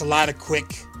because it's a lot of quick.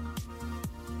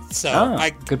 So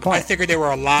good point. I figured there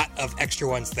were a lot of extra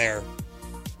ones there.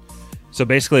 So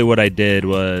basically what I did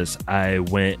was I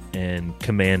went and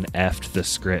Command F'd the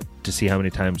script to see how many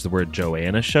times the word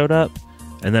Joanna showed up.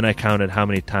 And then I counted how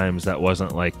many times that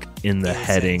wasn't like in the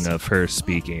heading of her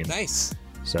speaking. Nice.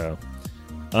 So,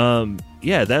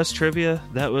 yeah, that was trivia.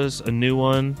 That was a new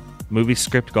one. movie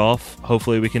script golf.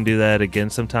 Hopefully we can do that again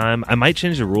sometime. I might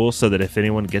change the rules so that if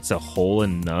anyone gets a hole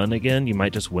in none again, you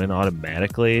might just win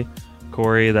automatically.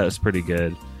 Corey, that was pretty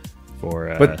good.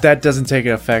 But that doesn't take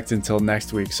effect until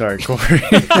next week. Sorry, Corey.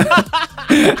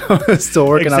 Still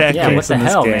working out the Yeah, what kinks the in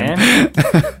this hell, game. man?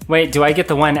 Wait, do I get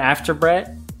the one after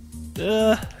Brett?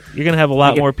 You're going to have a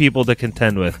lot more people to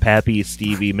contend with. Pappy,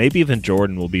 Stevie, maybe even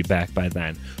Jordan will be back by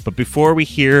then. But before we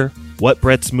hear what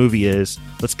Brett's movie is,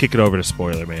 let's kick it over to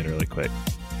Spoiler Man really quick.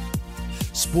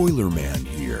 Spoiler Man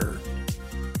here.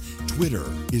 Twitter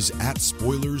is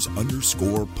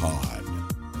 @spoilers_pod.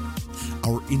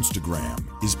 Our Instagram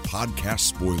is Podcast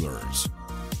Spoilers.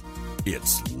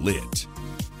 It's lit.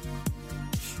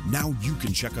 Now you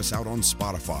can check us out on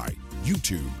Spotify,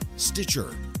 YouTube,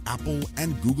 Stitcher, Apple,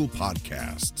 and Google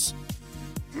Podcasts.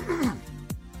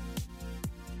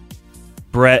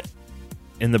 Brett,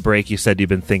 in the break, you said you've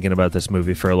been thinking about this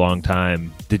movie for a long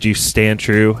time. Did you stand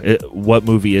true? What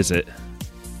movie is it?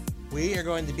 We are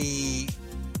going to be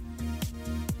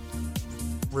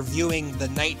reviewing the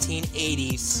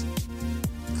 1980s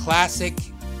classic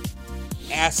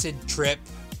acid trip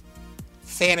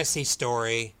fantasy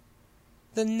story,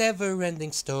 The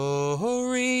Never-Ending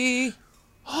Story.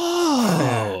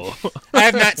 Oh. I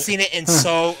have not seen it in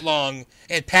so long,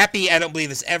 and Pappy, I don't believe,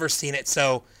 has ever seen it.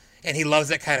 And he loves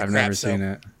that kind of I've crap. never seen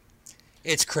it.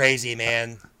 It's crazy,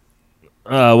 man.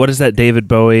 What is that? David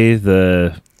Bowie,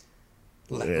 the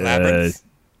Labyrinth.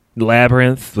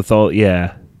 Labyrinth with all,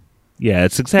 yeah.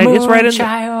 It's exactly. It's right in.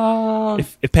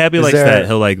 If Pappy likes that,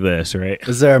 he'll like this, right?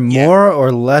 Is there more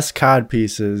or less cod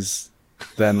pieces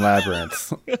than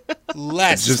Labyrinth?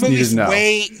 Less. Just This need movie's to know.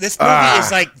 This movie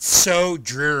is like so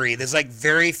dreary. There's like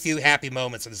very few happy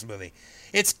moments in this movie.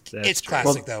 It's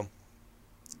classic though.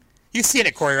 You've seen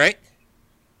it, Corey, right?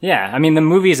 Yeah, I mean the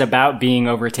movie is about being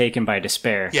overtaken by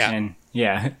despair. Yeah. And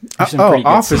there's some pretty good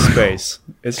Office scenes. Space.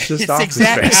 It's just It's Office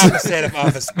exactly Space. opposite of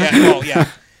Office. Yeah.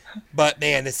 But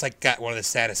man, it's like got one of the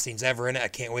saddest scenes ever in it. I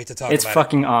can't wait to talk It's about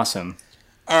fucking awesome.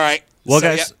 it. All right. Well,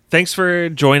 guys, thanks for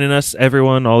joining us,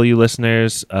 everyone, all you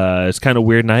listeners. It's kind of a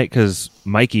weird night because,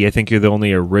 Mikey, I think you're the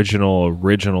only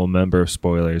original member of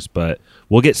Spoilers, but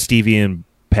we'll get Stevie and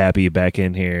Pappy back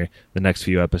in here the next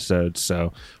few episodes.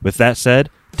 So, with that said,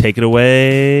 take it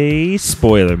away,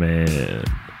 Spoiler Man.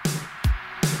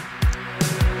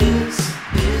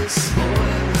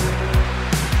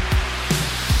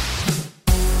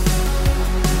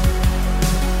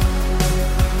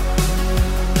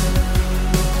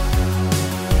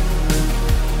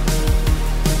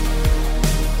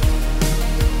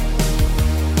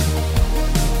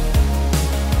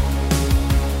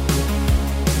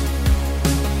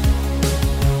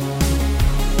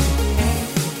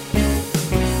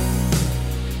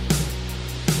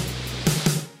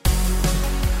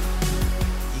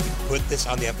 Put this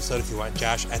on the episode if you want,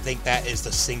 Josh. I think that is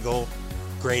the single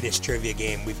greatest trivia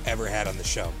game we've ever had on the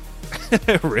show.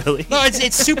 Really? No,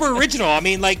 it's super original. I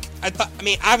mean,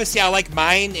 obviously I like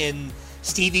mine, and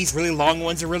Stevie's really long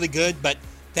ones are really good, but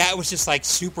that was just like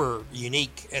super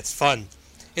unique. It's fun.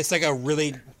 It's like a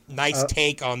really nice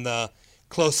take on the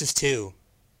closest to.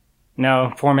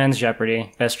 No, Poor Man's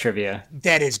Jeopardy, best trivia.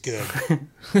 That is good.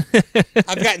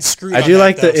 I've gotten screwed. I on do that,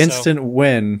 like though, the instant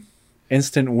win,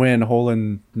 hole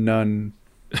in none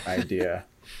idea.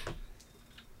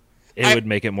 It would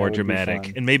make it more That would be dramatic.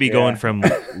 fun. And maybe Yeah. going from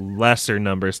lesser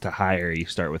numbers to higher, you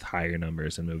start with higher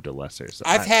numbers and move to lesser. So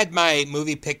I've had my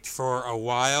movie picked for a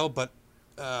while, but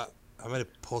I'm going to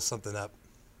pull something up.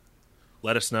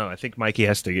 Let us know. I think Mikey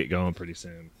has to get going pretty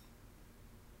soon.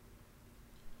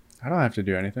 I don't have to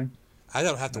do anything. I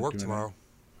don't have to work tomorrow.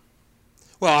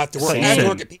 Well, I have to work. Same. I have to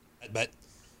work at Pizza Hut, but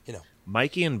you know.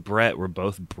 Mikey and Brett were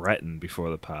both Breton before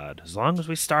the pod. As long as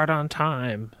we start on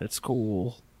time, it's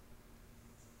cool.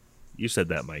 You said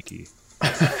that, Mikey.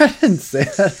 I didn't say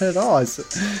that at all.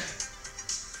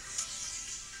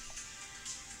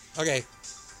 Okay.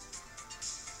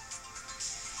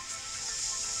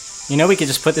 You know, we could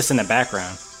just put this in the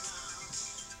background.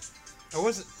 I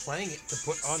wasn't playing it to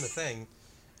put on the thing.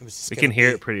 It was just We gonna can hear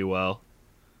be- it pretty well.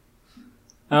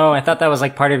 Oh, I thought that was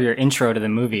like part of your intro to the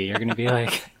movie. You're going to be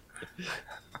like...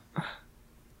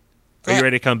 Are you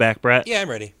ready to come back, Brett? Yeah, I'm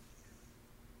ready.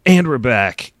 And we're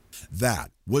back.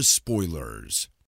 That was Spoilers.